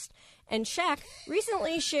nest. And Shaq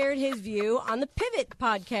recently shared his view on the Pivot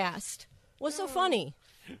podcast. What's so funny?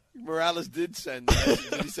 Morales did send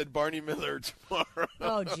that. He said Barney Miller tomorrow.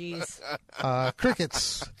 Oh, jeez.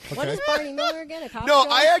 Crickets. Okay. What is Barney Miller again? A cop No, show?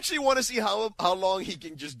 I actually want to see how long he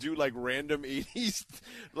can just do like random 80s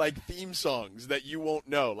like theme songs that you won't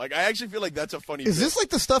know. Like I actually feel like that's a funny Is bit. this like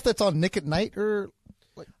the stuff that's on Nick at Night or?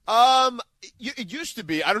 It used to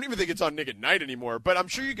be. I don't even think it's on Nick at Night anymore, but I'm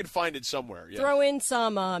sure you can find it somewhere. Yeah. Throw in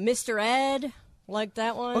some Mr. Ed, like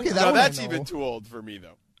that one. Okay, No, one that's I know. even too old for me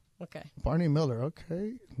though. Okay. Barney Miller.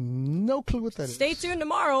 Okay. No clue what that is. Stay tuned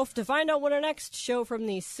tomorrow to find out what our next show from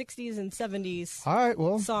the 60s and 70s All right,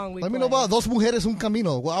 well, song we let me play. know about Dos Mujeres Un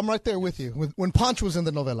Camino. Well, I'm right there with you. When Ponch was in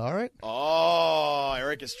the novella, all right? Oh,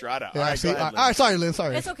 Eric Estrada. Yeah, all right, see, go ahead, all right, sorry, Lynn,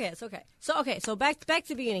 sorry. It's okay. It's okay. So back to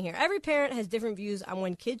the beginning here. Every parent has different views on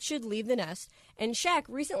when kids should leave the nest, and Shaq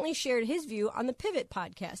recently shared his view on the Pivot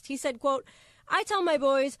podcast. He said, quote, I tell my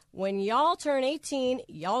boys, when y'all turn 18,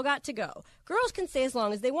 y'all got to go. Girls can stay as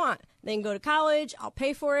long as they want. They can go to college. I'll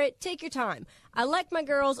pay for it. Take your time. I like my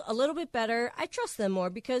girls a little bit better. I trust them more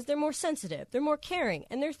because they're more sensitive. They're more caring,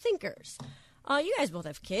 and they're thinkers. You guys both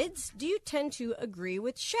have kids. Do you tend to agree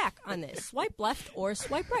with Shaq on this? Swipe left or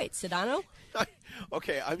swipe right, Sedano?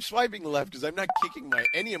 Okay, I'm swiping left because I'm not kicking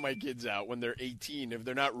any of my kids out when they're 18 if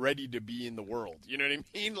they're not ready to be in the world. You know what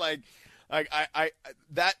I mean? Like I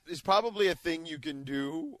that is probably a thing you can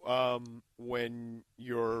do when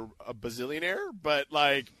you're a bazillionaire, but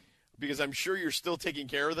because I'm sure you're still taking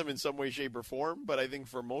care of them in some way, shape, or form. But I think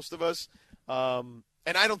for most of us,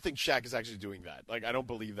 and I don't think Shaq is actually doing that. Like, I don't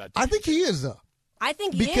believe that. I think he is, though. I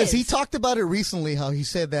think he because is. he talked about it recently, how he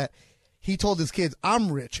said that he told his kids,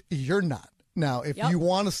 I'm rich, you're not. Now, if you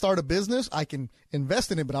want to start a business, I can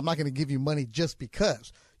invest in it, but I'm not going to give you money just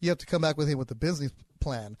because. You have to come back with him with a business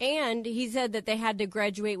plan. And he said that they had to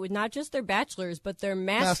graduate with not just their bachelor's, but their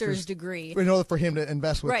master's degree. In order for him to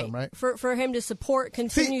invest with them, right? For him to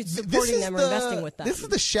continue supporting them or investing with them. This is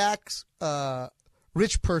the Shaq's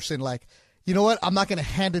rich person, like, you know what? I'm not going to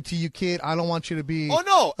hand it to you, kid. I don't want you to be a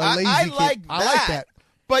lazy kid. Like I like that.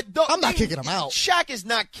 But I'm not kicking him out. Shaq is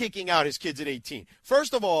not kicking out his kids at 18.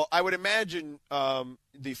 First of all, I would imagine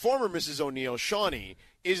the former Mrs. O'Neill, Shawnee,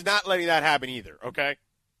 is not letting that happen either, okay?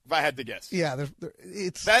 If I had to guess. Yeah,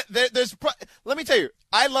 it's... let me tell you,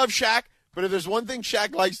 I love Shaq, but if there's one thing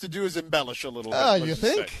Shaq likes to do is embellish a little bit. You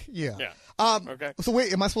think? Say. Yeah. Okay. So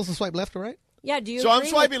wait, am I supposed to swipe left or right? Yeah, do you So I'm agree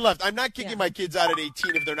swiping left. I'm not kicking my kids out at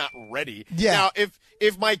 18 if they're not ready. Yeah. Now,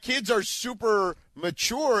 if my kids are super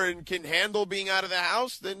mature and can handle being out of the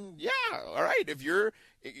house, then yeah, all right. If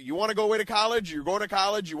you want to go away to college, you're going to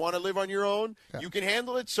college, you want to live on your own, you can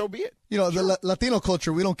handle it, so be it. You know, the Latino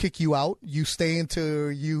culture, we don't kick you out. You stay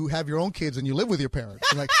until you have your own kids and you live with your parents.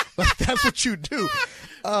 Like that's what you do.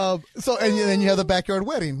 And then you have the backyard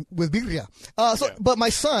wedding with birria. But my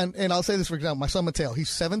son, and I'll say this for example, my son Mateo,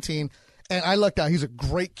 he's 17, and I lucked out. He's a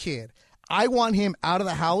great kid. I want him out of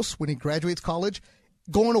the house when he graduates college,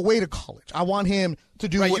 going away to college. I want him to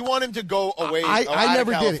do you want him to go away I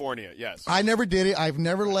never out of California, did it. Yes. I never did it. I've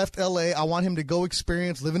never left L.A. I want him to go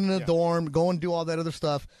experience living in a dorm, go and do all that other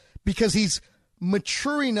stuff because he's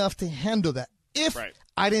mature enough to handle that. If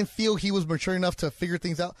I didn't feel he was mature enough to figure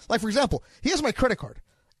things out. Like, for example, he has my credit card.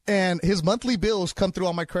 And his monthly bills come through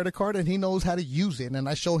on my credit card, and he knows how to use it. And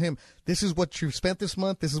I show him, this is what you've spent this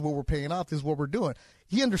month. This is what we're paying off. This is what we're doing.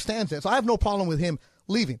 He understands that. So I have no problem with him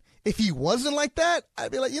leaving. If he wasn't like that,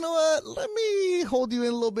 I'd be like, you know what? Let me hold you in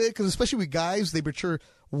a little bit. Because especially with guys, they mature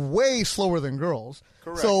way slower than girls.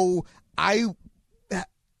 Correct. So I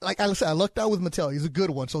like I said, I lucked out with Mattel. He's a good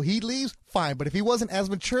one. So he leaves, fine. But if he wasn't as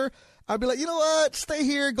mature, I'd be like, you know what? Stay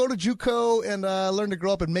here, go to JUCO, and learn to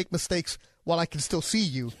grow up and make mistakes while I can still see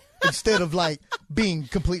you instead of, like, being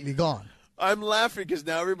completely gone. I'm laughing because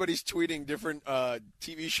now everybody's tweeting different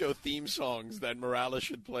TV show theme songs that Morales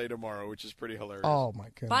should play tomorrow, which is pretty hilarious. Oh, my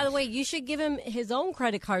goodness. By the way, you should give him his own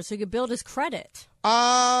credit card so he could build his credit.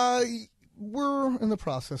 We're in the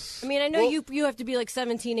process. I mean, I know you have to be like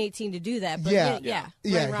 17, 18 to do that, but yeah.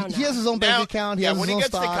 Right around he has his own bank account. He has when his he own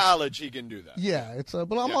gets to college, he can do that. Yeah, it's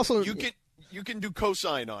but I'm also you can do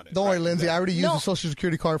cosign on it. Don't worry, Lindsay. I already used the Social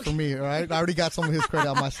Security card for me. All right, I already got some of his credit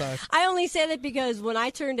on my side. I only say that because when I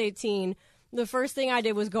turned 18. The first thing I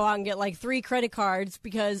did was go out and get like 3 credit cards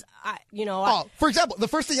because for example, the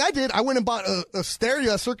first thing I did, I went and bought a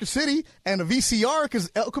stereo at Circuit City and a VCR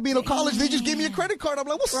because El Camino College, they just gave me a credit card. I'm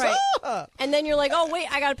like, what's up? And then you're like, oh, wait,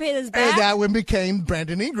 I got to pay this back. And that one became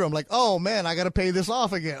Brandon Ingram. Like, oh, man, I got to pay this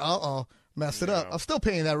off again. Messed it up. I'm still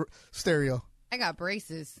paying that stereo. I got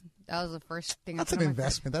braces. That was the first thing. That's an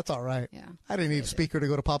investment. That's all right. Yeah. I didn't need a speaker to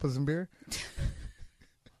go to Papa's and Beer.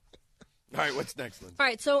 All right, what's next, Lindsay? All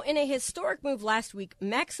right, so in a historic move last week,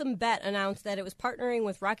 Maxim Bet announced that it was partnering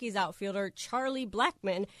with Rockies outfielder Charlie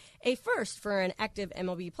Blackmon, a first for an active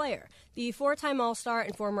MLB player. The 4-time All-Star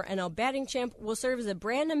and former NL batting champ will serve as a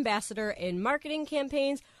brand ambassador in marketing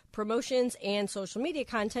campaigns, promotions, and social media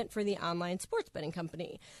content for the online sports betting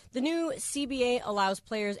company. The new CBA allows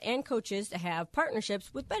players and coaches to have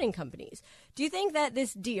partnerships with betting companies. Do you think that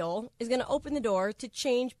this deal is going to open the door to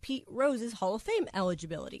change Pete Rose's Hall of Fame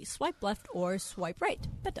eligibility? Swipe left or swipe right?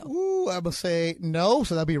 Beto. Ooh, I would say no,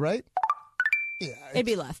 so that'd be right. Yeah, it'd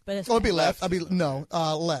be left, but it'd be left.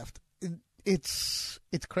 Left. It's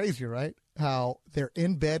crazy, right? How they're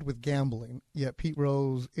in bed with gambling, yet Pete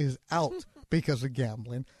Rose is out because of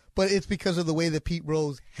gambling. But it's because of the way that Pete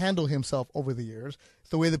Rose handled himself over the years. It's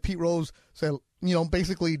the way that Pete Rose said,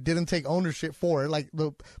 basically didn't take ownership for it, like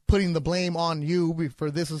putting the blame on you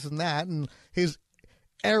for this and that, and his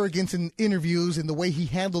arrogance in interviews and the way he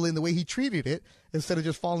handled it and the way he treated it, instead of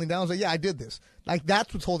just falling down and saying, yeah, I did this. Like,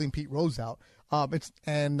 that's what's holding Pete Rose out.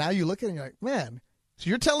 And now you look at it and you're like, man, so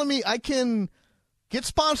you're telling me I can get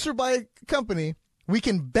sponsored by a company, we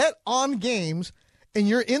can bet on games, and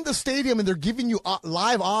you're in the stadium and they're giving you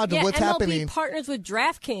live odds of what's MLB happening. Partners with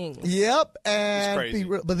DraftKings. Yep.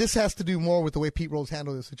 But this has to do more with the way Pete Rose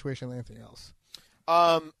handled the situation than anything else.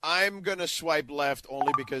 I'm going to swipe left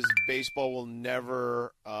only because baseball will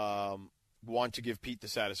never want to give Pete the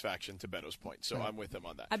satisfaction, to Beto's point. So I'm with him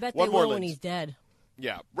on that. I bet they will when he's dead.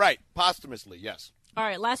 Yeah, right. Posthumously, yes. All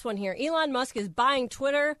right, last one here. Elon Musk is buying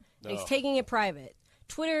Twitter, and he's taking it private.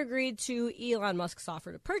 Twitter agreed to Elon Musk's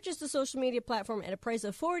offer to purchase the social media platform at a price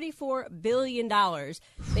of $44 billion,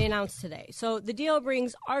 they announced today. So the deal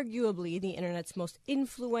brings arguably the Internet's most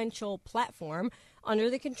influential platform under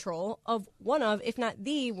the control of one of, if not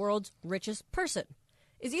the world's richest person.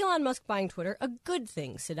 Is Elon Musk buying Twitter a good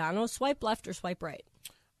thing? Sedano, swipe left or swipe right?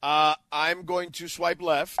 I'm going to swipe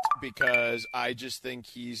left because I just think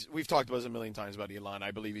we've talked about this a million times about Elon.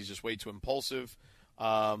 I believe he's just way too impulsive.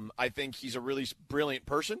 I think he's a really brilliant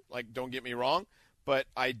person. Like, don't get me wrong, but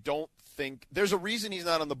I don't think there's a reason he's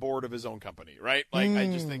not on the board of his own company, right? Like, I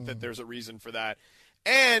just think that there's a reason for that.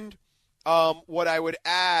 And what I would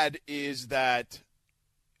add is that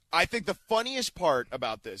I think the funniest part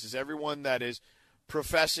about this is everyone that is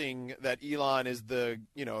professing that Elon is the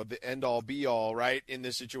end all be all, right, in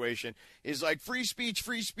this situation is like free speech,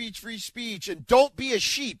 free speech, free speech, and don't be a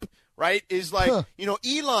sheep. Right, is like,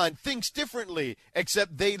 Elon thinks differently,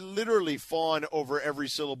 except they literally fawn over every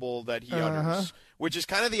syllable that he utters, which is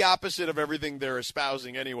kind of the opposite of everything they're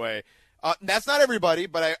espousing anyway. That's not everybody,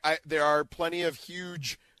 but there are plenty of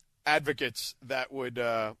huge advocates that would,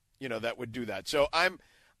 that would do that. So I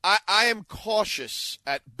am cautious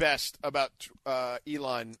at best about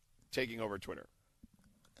Elon taking over Twitter.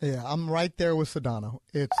 Yeah, I'm right there with Sedano.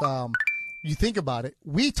 It's you think about it,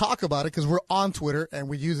 we talk about it because we're on Twitter and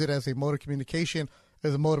we use it as a mode of communication,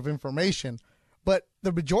 as a mode of information. But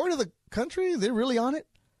the majority of the country, they're really on it.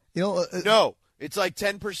 No, it's like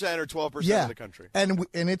 10% or 12% of the country, and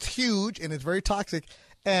it's huge and it's very toxic.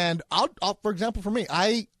 And I'll, for example, for me,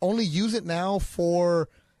 I only use it now for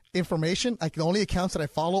information. Like, the only accounts that I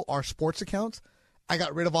follow are sports accounts. I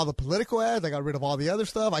got rid of all the political ads. I got rid of all the other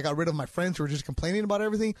stuff. I got rid of my friends who were just complaining about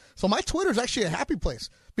everything. So my Twitter is actually a happy place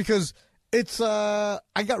because it's I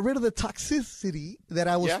got rid of the toxicity that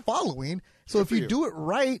I was following. So if you do it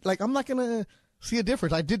right, like, I'm not gonna see a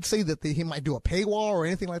difference. I did say that he might do a paywall or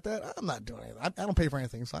anything like that. I'm not doing it. I don't pay for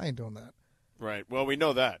anything, so I ain't doing that. Right. Well, we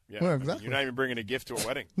know that. Yeah. Well, exactly. You're not even bringing a gift to a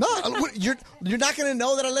wedding. No, you're not going to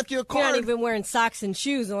know that I left you a card. You're not even wearing socks and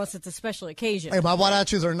shoes unless it's a special occasion. Hey, my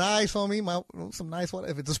huaraches are nice, homie. Some nice one.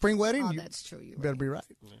 If it's a spring wedding, that's true. You better be right.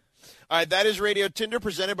 Yeah. All right, that is Radio Tinder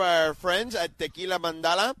presented by our friends at Tequila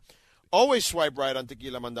Mandala. Always swipe right on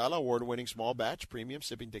Tequila Mandala, award-winning small batch premium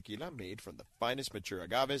sipping tequila made from the finest mature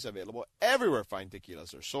agaves, available everywhere fine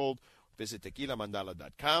tequilas are sold. Visit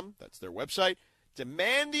tequilamandala.com. That's their website.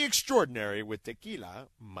 Demand the extraordinary with Tequila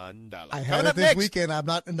Mandala. I had it this weekend. I'm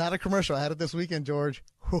not a commercial. I had it this weekend, George.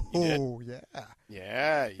 Oh, yeah.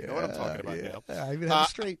 Yeah, you know what I'm talking about now. I even had it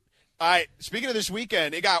straight. All right, speaking of this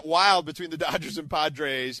weekend, it got wild between the Dodgers and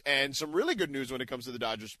Padres, and some really good news when it comes to the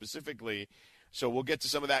Dodgers specifically. So we'll get to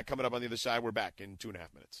some of that coming up on the other side. We're back in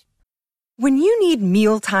 2.5 minutes. When you need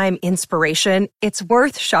mealtime inspiration, it's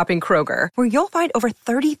worth shopping Kroger, where you'll find over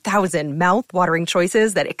 30,000 mouth-watering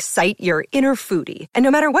choices that excite your inner foodie. And no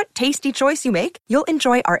matter what tasty choice you make, you'll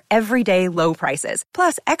enjoy our everyday low prices,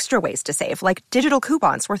 plus extra ways to save, like digital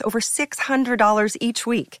coupons worth over $600 each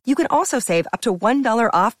week. You can also save up to $1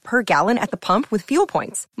 off per gallon at the pump with fuel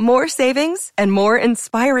points. More savings and more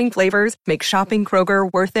inspiring flavors make shopping Kroger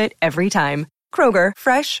worth it every time. Kroger,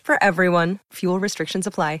 fresh for everyone. Fuel restrictions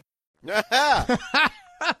apply. Go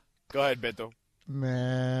ahead, Beto.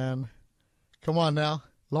 Man, come on now.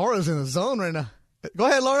 Laura's in the zone right now. Go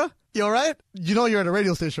ahead, Laura. You all right? You know you're at a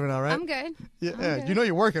radio station right now, right? I'm good. Yeah, I'm good. You know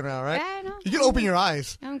you're working now, right? Yeah, I know. You can open your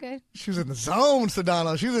eyes. I'm good. She was in the zone,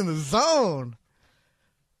 Sedano. She was in the zone.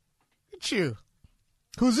 Look at you.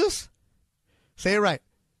 Who's this? Say it right.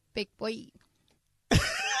 Big boy.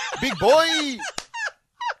 Big boy.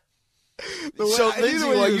 So, Lindsay,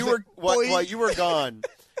 while you were gone,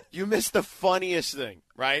 you missed the funniest thing,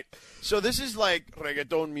 right? So this is like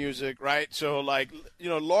reggaeton music, right? So, like,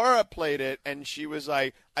 Laura played it, and she was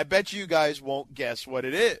like, I bet you guys won't guess what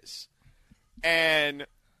it is. And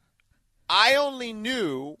I only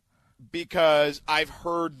knew because I've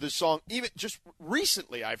heard the song, even just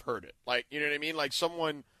recently I've heard it. Like, you know what I mean? Like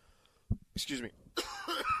someone, excuse me.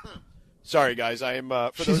 Sorry, guys. I am.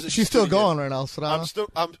 For those she's still going right now. So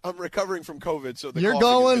I'm recovering from COVID. So you're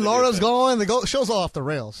going. Laura's going. The show's all off the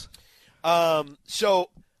rails. So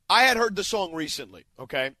I had heard the song recently.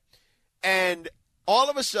 Okay, and all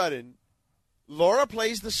of a sudden, Laura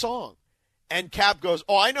plays the song, and Cap goes,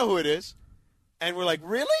 "Oh, I know who it is," and we're like,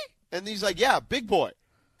 "Really?" And he's like, "Yeah, Big Boy,"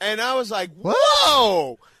 and I was like,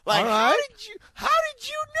 "Whoa!" Like, how did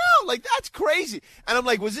you know? Like, that's crazy. And I'm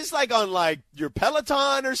like, was this like on like your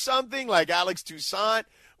Peloton or something, like Alex Toussaint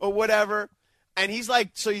or whatever? And he's like,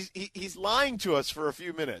 so he's lying to us for a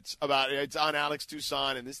few minutes about it's on Alex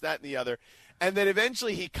Toussaint and this, that, and the other. And then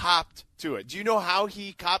eventually he copped to it. Do you know how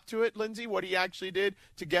he copped to it, Lindsay? What he actually did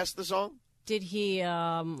to guess the song? Did he?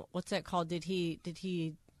 What's that called? Did he?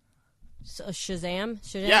 Shazam?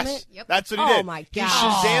 Yes, it? Yep. That's what he did. Oh my God!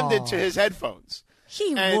 He Shazammed it to his headphones.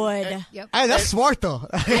 He would. Hey, that's smart, though.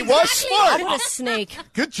 He was smart. What a snake.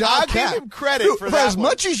 Good job, I'll give him credit for that. As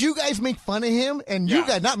much as you guys make fun of him, and you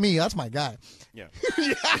guys, not me, that's my guy. Yeah.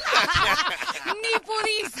 Ni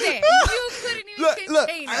pudiste. You couldn't even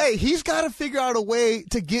contain it. Hey, he's got to figure out a way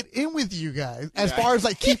to get in with you guys as far as,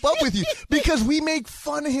 like, keep up with you. Because we make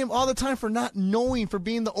fun of him all the time for not knowing, for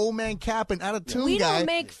being the old man Cap and out-of-tune we guy. Don't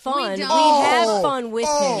make fun. We don't. have fun with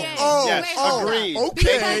him. Yes, agreed.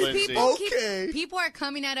 Okay. People are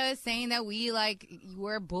coming at us saying that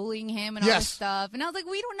we're bullying him and all this stuff. And I was like,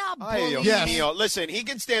 we do not bully him. Listen, he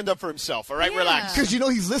can stand up for himself, all right? Relax. Because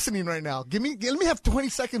he's listening right now. Let me have 20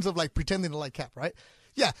 seconds of like pretending to like Cap, right?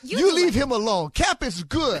 Yeah, you leave him alone. Cap is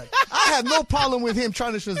good. I have no problem with him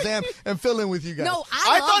trying to Shazam and fill in with you guys. No,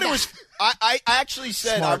 I thought it was. I actually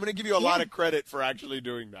said Smart. I'm going to give you a lot of credit for actually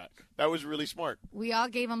doing that. That was really smart. We all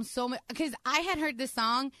gave him so much because I had heard this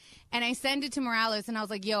song and I sent it to Morales and I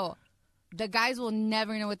was like, "Yo, the guys will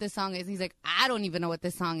never know what this song is." And he's like, "I don't even know what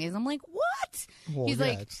this song is." I'm like, "What?" Well, he's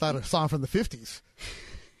like, "It's not a song from the '50s."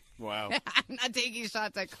 Wow. I'm not taking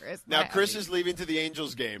shots at Chris. Now Chris is leaving to the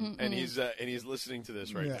Angels game, and he's listening to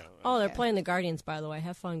this right now. Oh, they're playing the Guardians, by the way.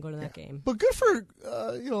 Have fun going to that game. But good for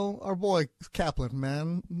our boy Kaplan,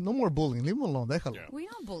 man. No more bullying. Leave him alone. Yeah. We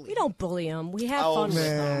don't bully. We don't bully him. We have fun with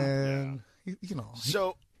him. Man.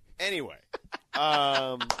 So anyway,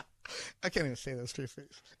 I can't even say that straight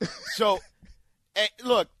face. So,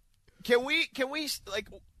 look, can we like?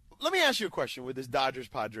 Let me ask you a question with this Dodgers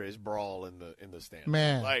Padres brawl in the stand.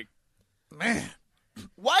 Man.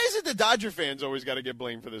 Why is it the Dodger fans always got to get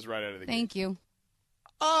blamed for this right out of the game? Thank you.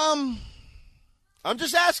 I'm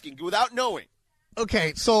just asking without knowing.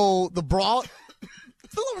 Okay, so the brawl.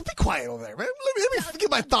 Be quiet over there, man. Let me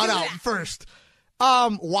get my thought out first.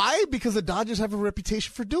 Why? Because the Dodgers have a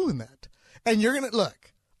reputation for doing that. And you're going to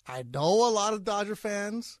look. I know a lot of Dodger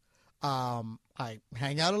fans. I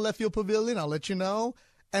hang out in Left Field Pavilion. I'll let you know.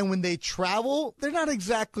 And when they travel, they're not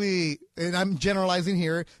exactly, and I'm generalizing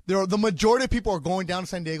here, the majority of people are going down to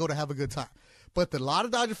San Diego to have a good time. But a lot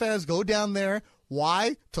of Dodger fans go down there.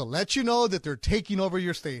 Why? To let you know that they're taking over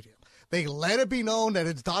your stadium. They let it be known that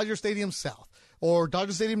it's Dodger Stadium South or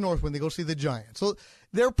Dodger Stadium North when they go see the Giants. So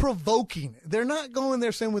they're provoking. They're not going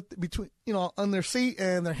there sitting on their seat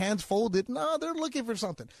and their hands folded. No, they're looking for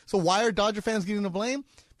something. So why are Dodger fans getting the blame?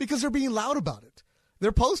 Because they're being loud about it.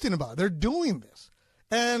 They're posting about it. They're doing this.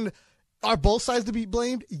 And are both sides to be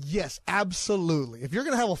blamed? Yes, absolutely. If you're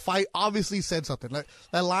going to have a fight, obviously said something.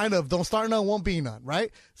 That line of don't start none, won't be none,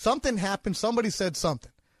 right? Something happened. Somebody said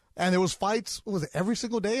something. And there was fights, was it every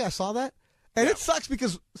single day? I saw that. And it sucks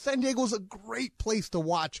because San Diego is a great place to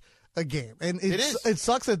watch a game. And it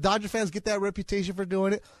sucks that Dodger fans get that reputation for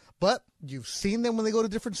doing it. But you've seen them when they go to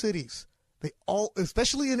different cities. They all,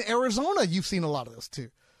 especially in Arizona, you've seen a lot of this too.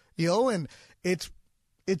 And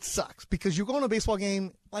it sucks because you're going to a baseball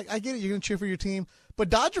game. Like, I get it. You're going to cheer for your team. But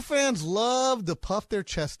Dodger fans love to puff their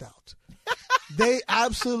chest out. They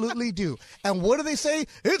absolutely do. And what do they say?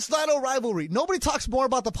 It's not a rivalry. Nobody talks more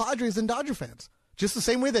about the Padres than Dodger fans. Just the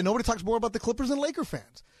same way that nobody talks more about the Clippers than Laker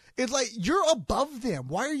fans. It's like, you're above them.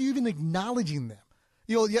 Why are you even acknowledging them?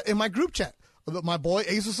 In my group chat, my boy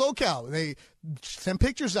Ace of SoCal, they send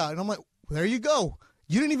pictures out. And I'm like, there you go.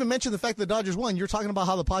 You didn't even mention the fact that the Dodgers won. You're talking about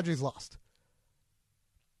how the Padres lost.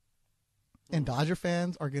 And Dodger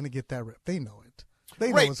fans are going to get that rip. They know it. They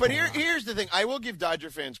know right, but here's the thing. I will give Dodger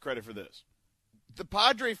fans credit for this. The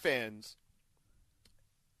Padre fans,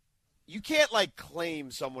 you can't,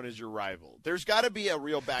 claim someone as your rival. There's got to be a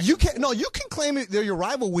real back. You can claim it, they're your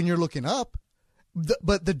rival when you're looking up.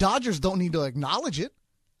 But the Dodgers don't need to acknowledge it.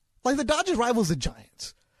 Like, the Dodgers rivals the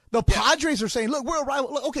Giants. The Padres are saying, look, we're a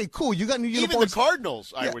rival. Look, okay, cool. You got new uniforms. Even the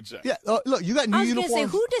Cardinals, I would say. Yeah, look, you got new uniforms. I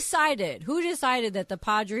was going to say, who decided that the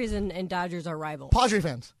Padres and Dodgers are rivals? Padre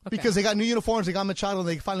fans. Okay. Because they got new uniforms, they got Machado, and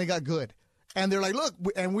they finally got good. And they're like, look,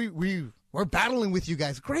 and we're battling with you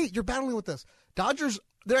guys. Great, you're battling with us. Dodgers,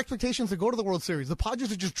 their expectations to go to the World Series. The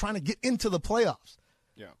Padres are just trying to get into the playoffs.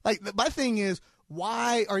 Yeah. My thing is,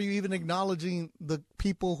 why are you even acknowledging the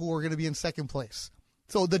people who are going to be in second place?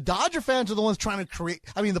 So the Dodger fans are the ones trying to create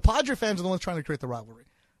 – the Padre fans are the ones trying to create the rivalry,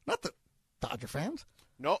 not the Dodger fans.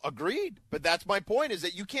 No, agreed. But that's my point is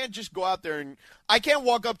that you can't just go out there and – I can't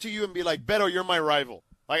walk up to you and be like, Beto, you're my rival.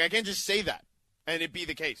 I can't just say that and it be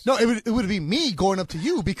the case. No, it would be me going up to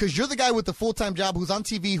you because you're the guy with the full-time job who's on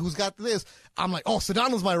TV, who's got this. I'm like, oh,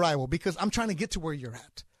 Sedano's my rival because I'm trying to get to where you're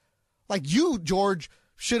at. Like you, George,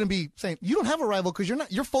 shouldn't be saying – you don't have a rival because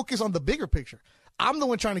you're focused on the bigger picture. I'm the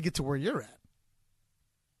one trying to get to where you're at.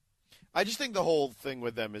 I just think the whole thing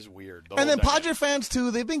with them is weird. And then Padre fans,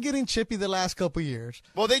 too, they've been getting chippy the last couple of years.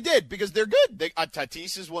 Well, they did because they're good.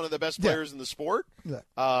 Tatis is one of the best players in the sport. Yeah.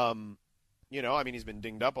 He's been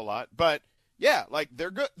dinged up a lot. But, yeah,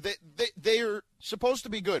 they're good. They're supposed to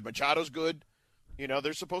be good. Machado's good.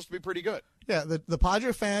 They're supposed to be pretty good. Yeah, the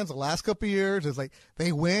Padre fans the last couple of years, it's like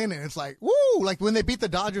they win, and it's like, woo! Like when they beat the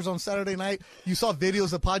Dodgers on Saturday night, you saw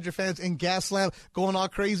videos of Padre fans in Gaslamp going all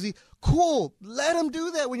crazy. Cool. Let them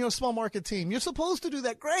do that when you're a small market team. You're supposed to do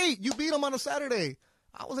that. Great. You beat them on a Saturday.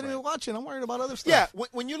 I wasn't even watching. I'm worried about other stuff. Yeah,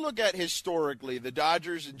 when you look at historically, the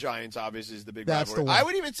Dodgers and Giants obviously is the big rivalry. I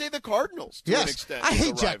would even say the Cardinals to an extent. I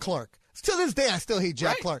hate Jack Clark. To this day, I still hate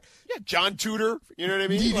Jack Clark. Yeah, John Tudor. You know what I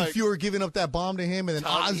mean? Edie Fuhr giving up that bomb to him, and then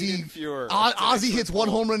Ozzie hits one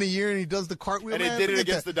home run a year, and he does the cartwheel. And he did it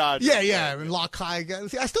against the Dodgers. Yeah, and Lock High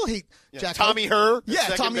guys. See, I still hate Jack Tommy Clark. Herb.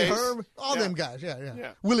 Yeah, Tommy Herb. All them guys.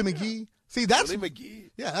 Yeah. Willie McGee. See, that's Willie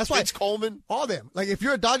McGee. Yeah, that's why. Vince Coleman. All them. Like, if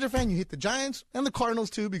you're a Dodger fan, you hit the Giants and the Cardinals,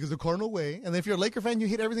 too, because the Cardinal way. And if you're a Laker fan, you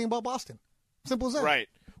hit everything about Boston. Simple as that. Right.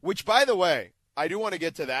 Which, by the way, I do want to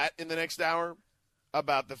get to that in the next hour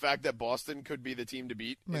about the fact that Boston could be the team to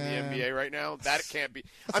beat in the NBA right now. That can't be.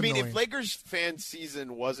 Annoying. If Lakers fan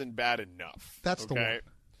season wasn't bad enough. That's the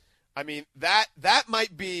one. That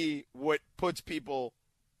might be what puts people,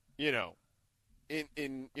 in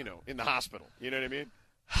the hospital. You know what I mean?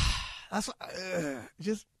 That's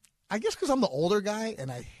I guess because I'm the older guy and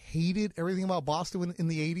I hated everything about Boston in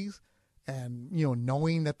the 80s, and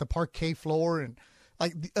knowing that the parquet floor and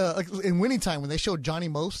like in winning time when they showed Johnny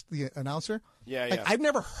Most, the announcer. Yeah. I've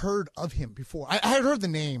never heard of him before. I had heard the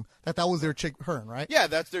name that was their chick Hearn, right? Yeah,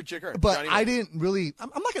 that's their chick Hearn. But I didn't really. I'm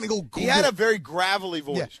not going to go Google. He had a very gravelly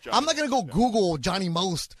voice. Yeah. I'm not going to go Google Johnny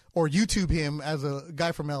Most or YouTube him as a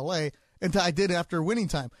guy from L.A. until I did after winning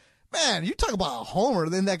time. Man, you talk about a homer.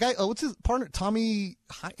 Then that guy, what's his partner? Tommy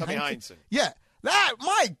Heinsohn. Heinsohn. Yeah.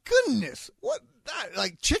 My goodness. What?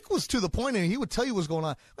 like Chick was to the point, and he would tell you what's going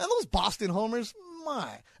on. Man, those Boston homers,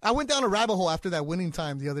 I went down a rabbit hole after that winning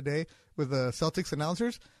time the other day with the Celtics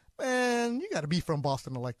announcers. Man, you got to be from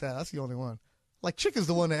Boston to like that. That's the only one. Like, Chick is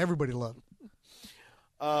the one that everybody loved.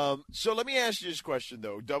 So let me ask you this question,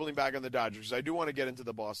 though, doubling back on the Dodgers. I do want to get into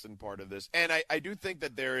the Boston part of this. And I do think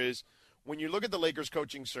that there is, when you look at the Lakers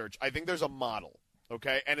coaching search, I think there's a model,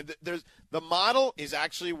 okay? And the model is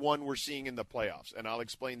actually one we're seeing in the playoffs, and I'll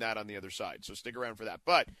explain that on the other side. So stick around for that.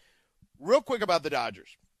 But real quick about the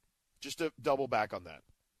Dodgers, just to double back on that.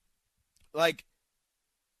 Like,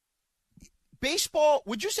 baseball,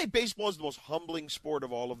 would you say baseball is the most humbling sport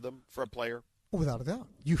of all of them for a player? Without a doubt.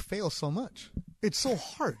 You fail so much. It's so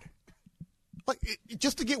hard. Like,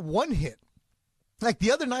 just to get one hit. Like,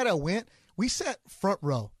 the other night I went, we sat front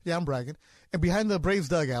row. Yeah, I'm bragging. And behind the Braves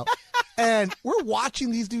dugout. And we're watching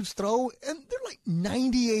these dudes throw, and they're like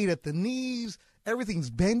 98 at the knees. Everything's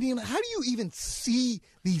bending. How do you even see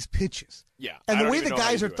these pitches? Yeah. And the way the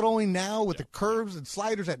guys are throwing now with the curves and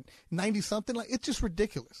sliders at 90-something, like, it's just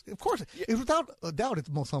ridiculous. Of course, it's without a doubt, it's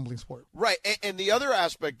the most humbling sport. Right. And the other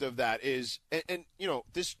aspect of that is, and you know,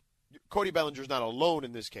 this Cody Bellinger's not alone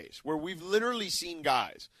in this case, where we've literally seen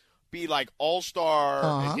guys be like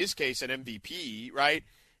all-star, in his case, an MVP, right,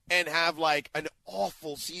 and have like an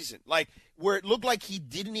awful season. Like, where it looked like he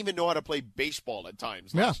didn't even know how to play baseball at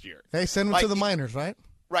times last year. They send him to the minors, right?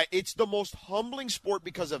 Right. It's the most humbling sport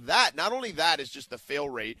because of that. Not only that, it's just the fail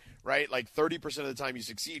rate, right? Like 30% of the time you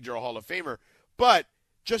succeed, you're a Hall of Famer. But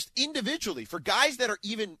just individually, for guys that are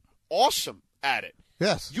even awesome at it,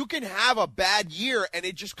 yes, you can have a bad year and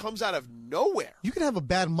it just comes out of nowhere. You can have a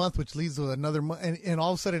bad month, which leads to another month, and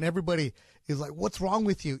all of a sudden everybody is like, what's wrong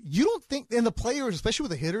with you? You don't think, and the players, especially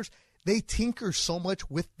with the hitters, they tinker so much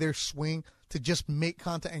with their swing to just make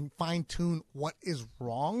contact and fine-tune what is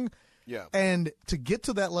wrong. Yeah. And to get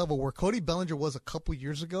to that level where Cody Bellinger was a couple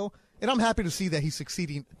years ago, and I'm happy to see that he's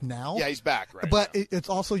succeeding now. Yeah, he's back, right? But it's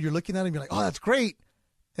also, you're looking at him, you're like, oh, that's great.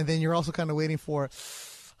 And then you're also kind of waiting for,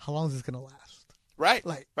 how long is this going to last? Right,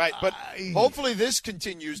 right. But hopefully this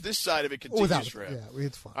continues, this side of it continues for him. Yeah,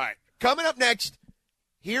 it's fine. All right, coming up next,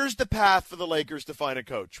 here's the path for the Lakers to find a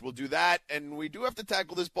coach. We'll do that, and we do have to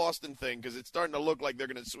tackle this Boston thing because it's starting to look like they're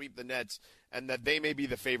going to sweep the Nets and that they may be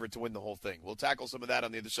the favorite to win the whole thing. We'll tackle some of that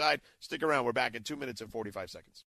on the other side. Stick around. We're back in 2 minutes and 45 seconds.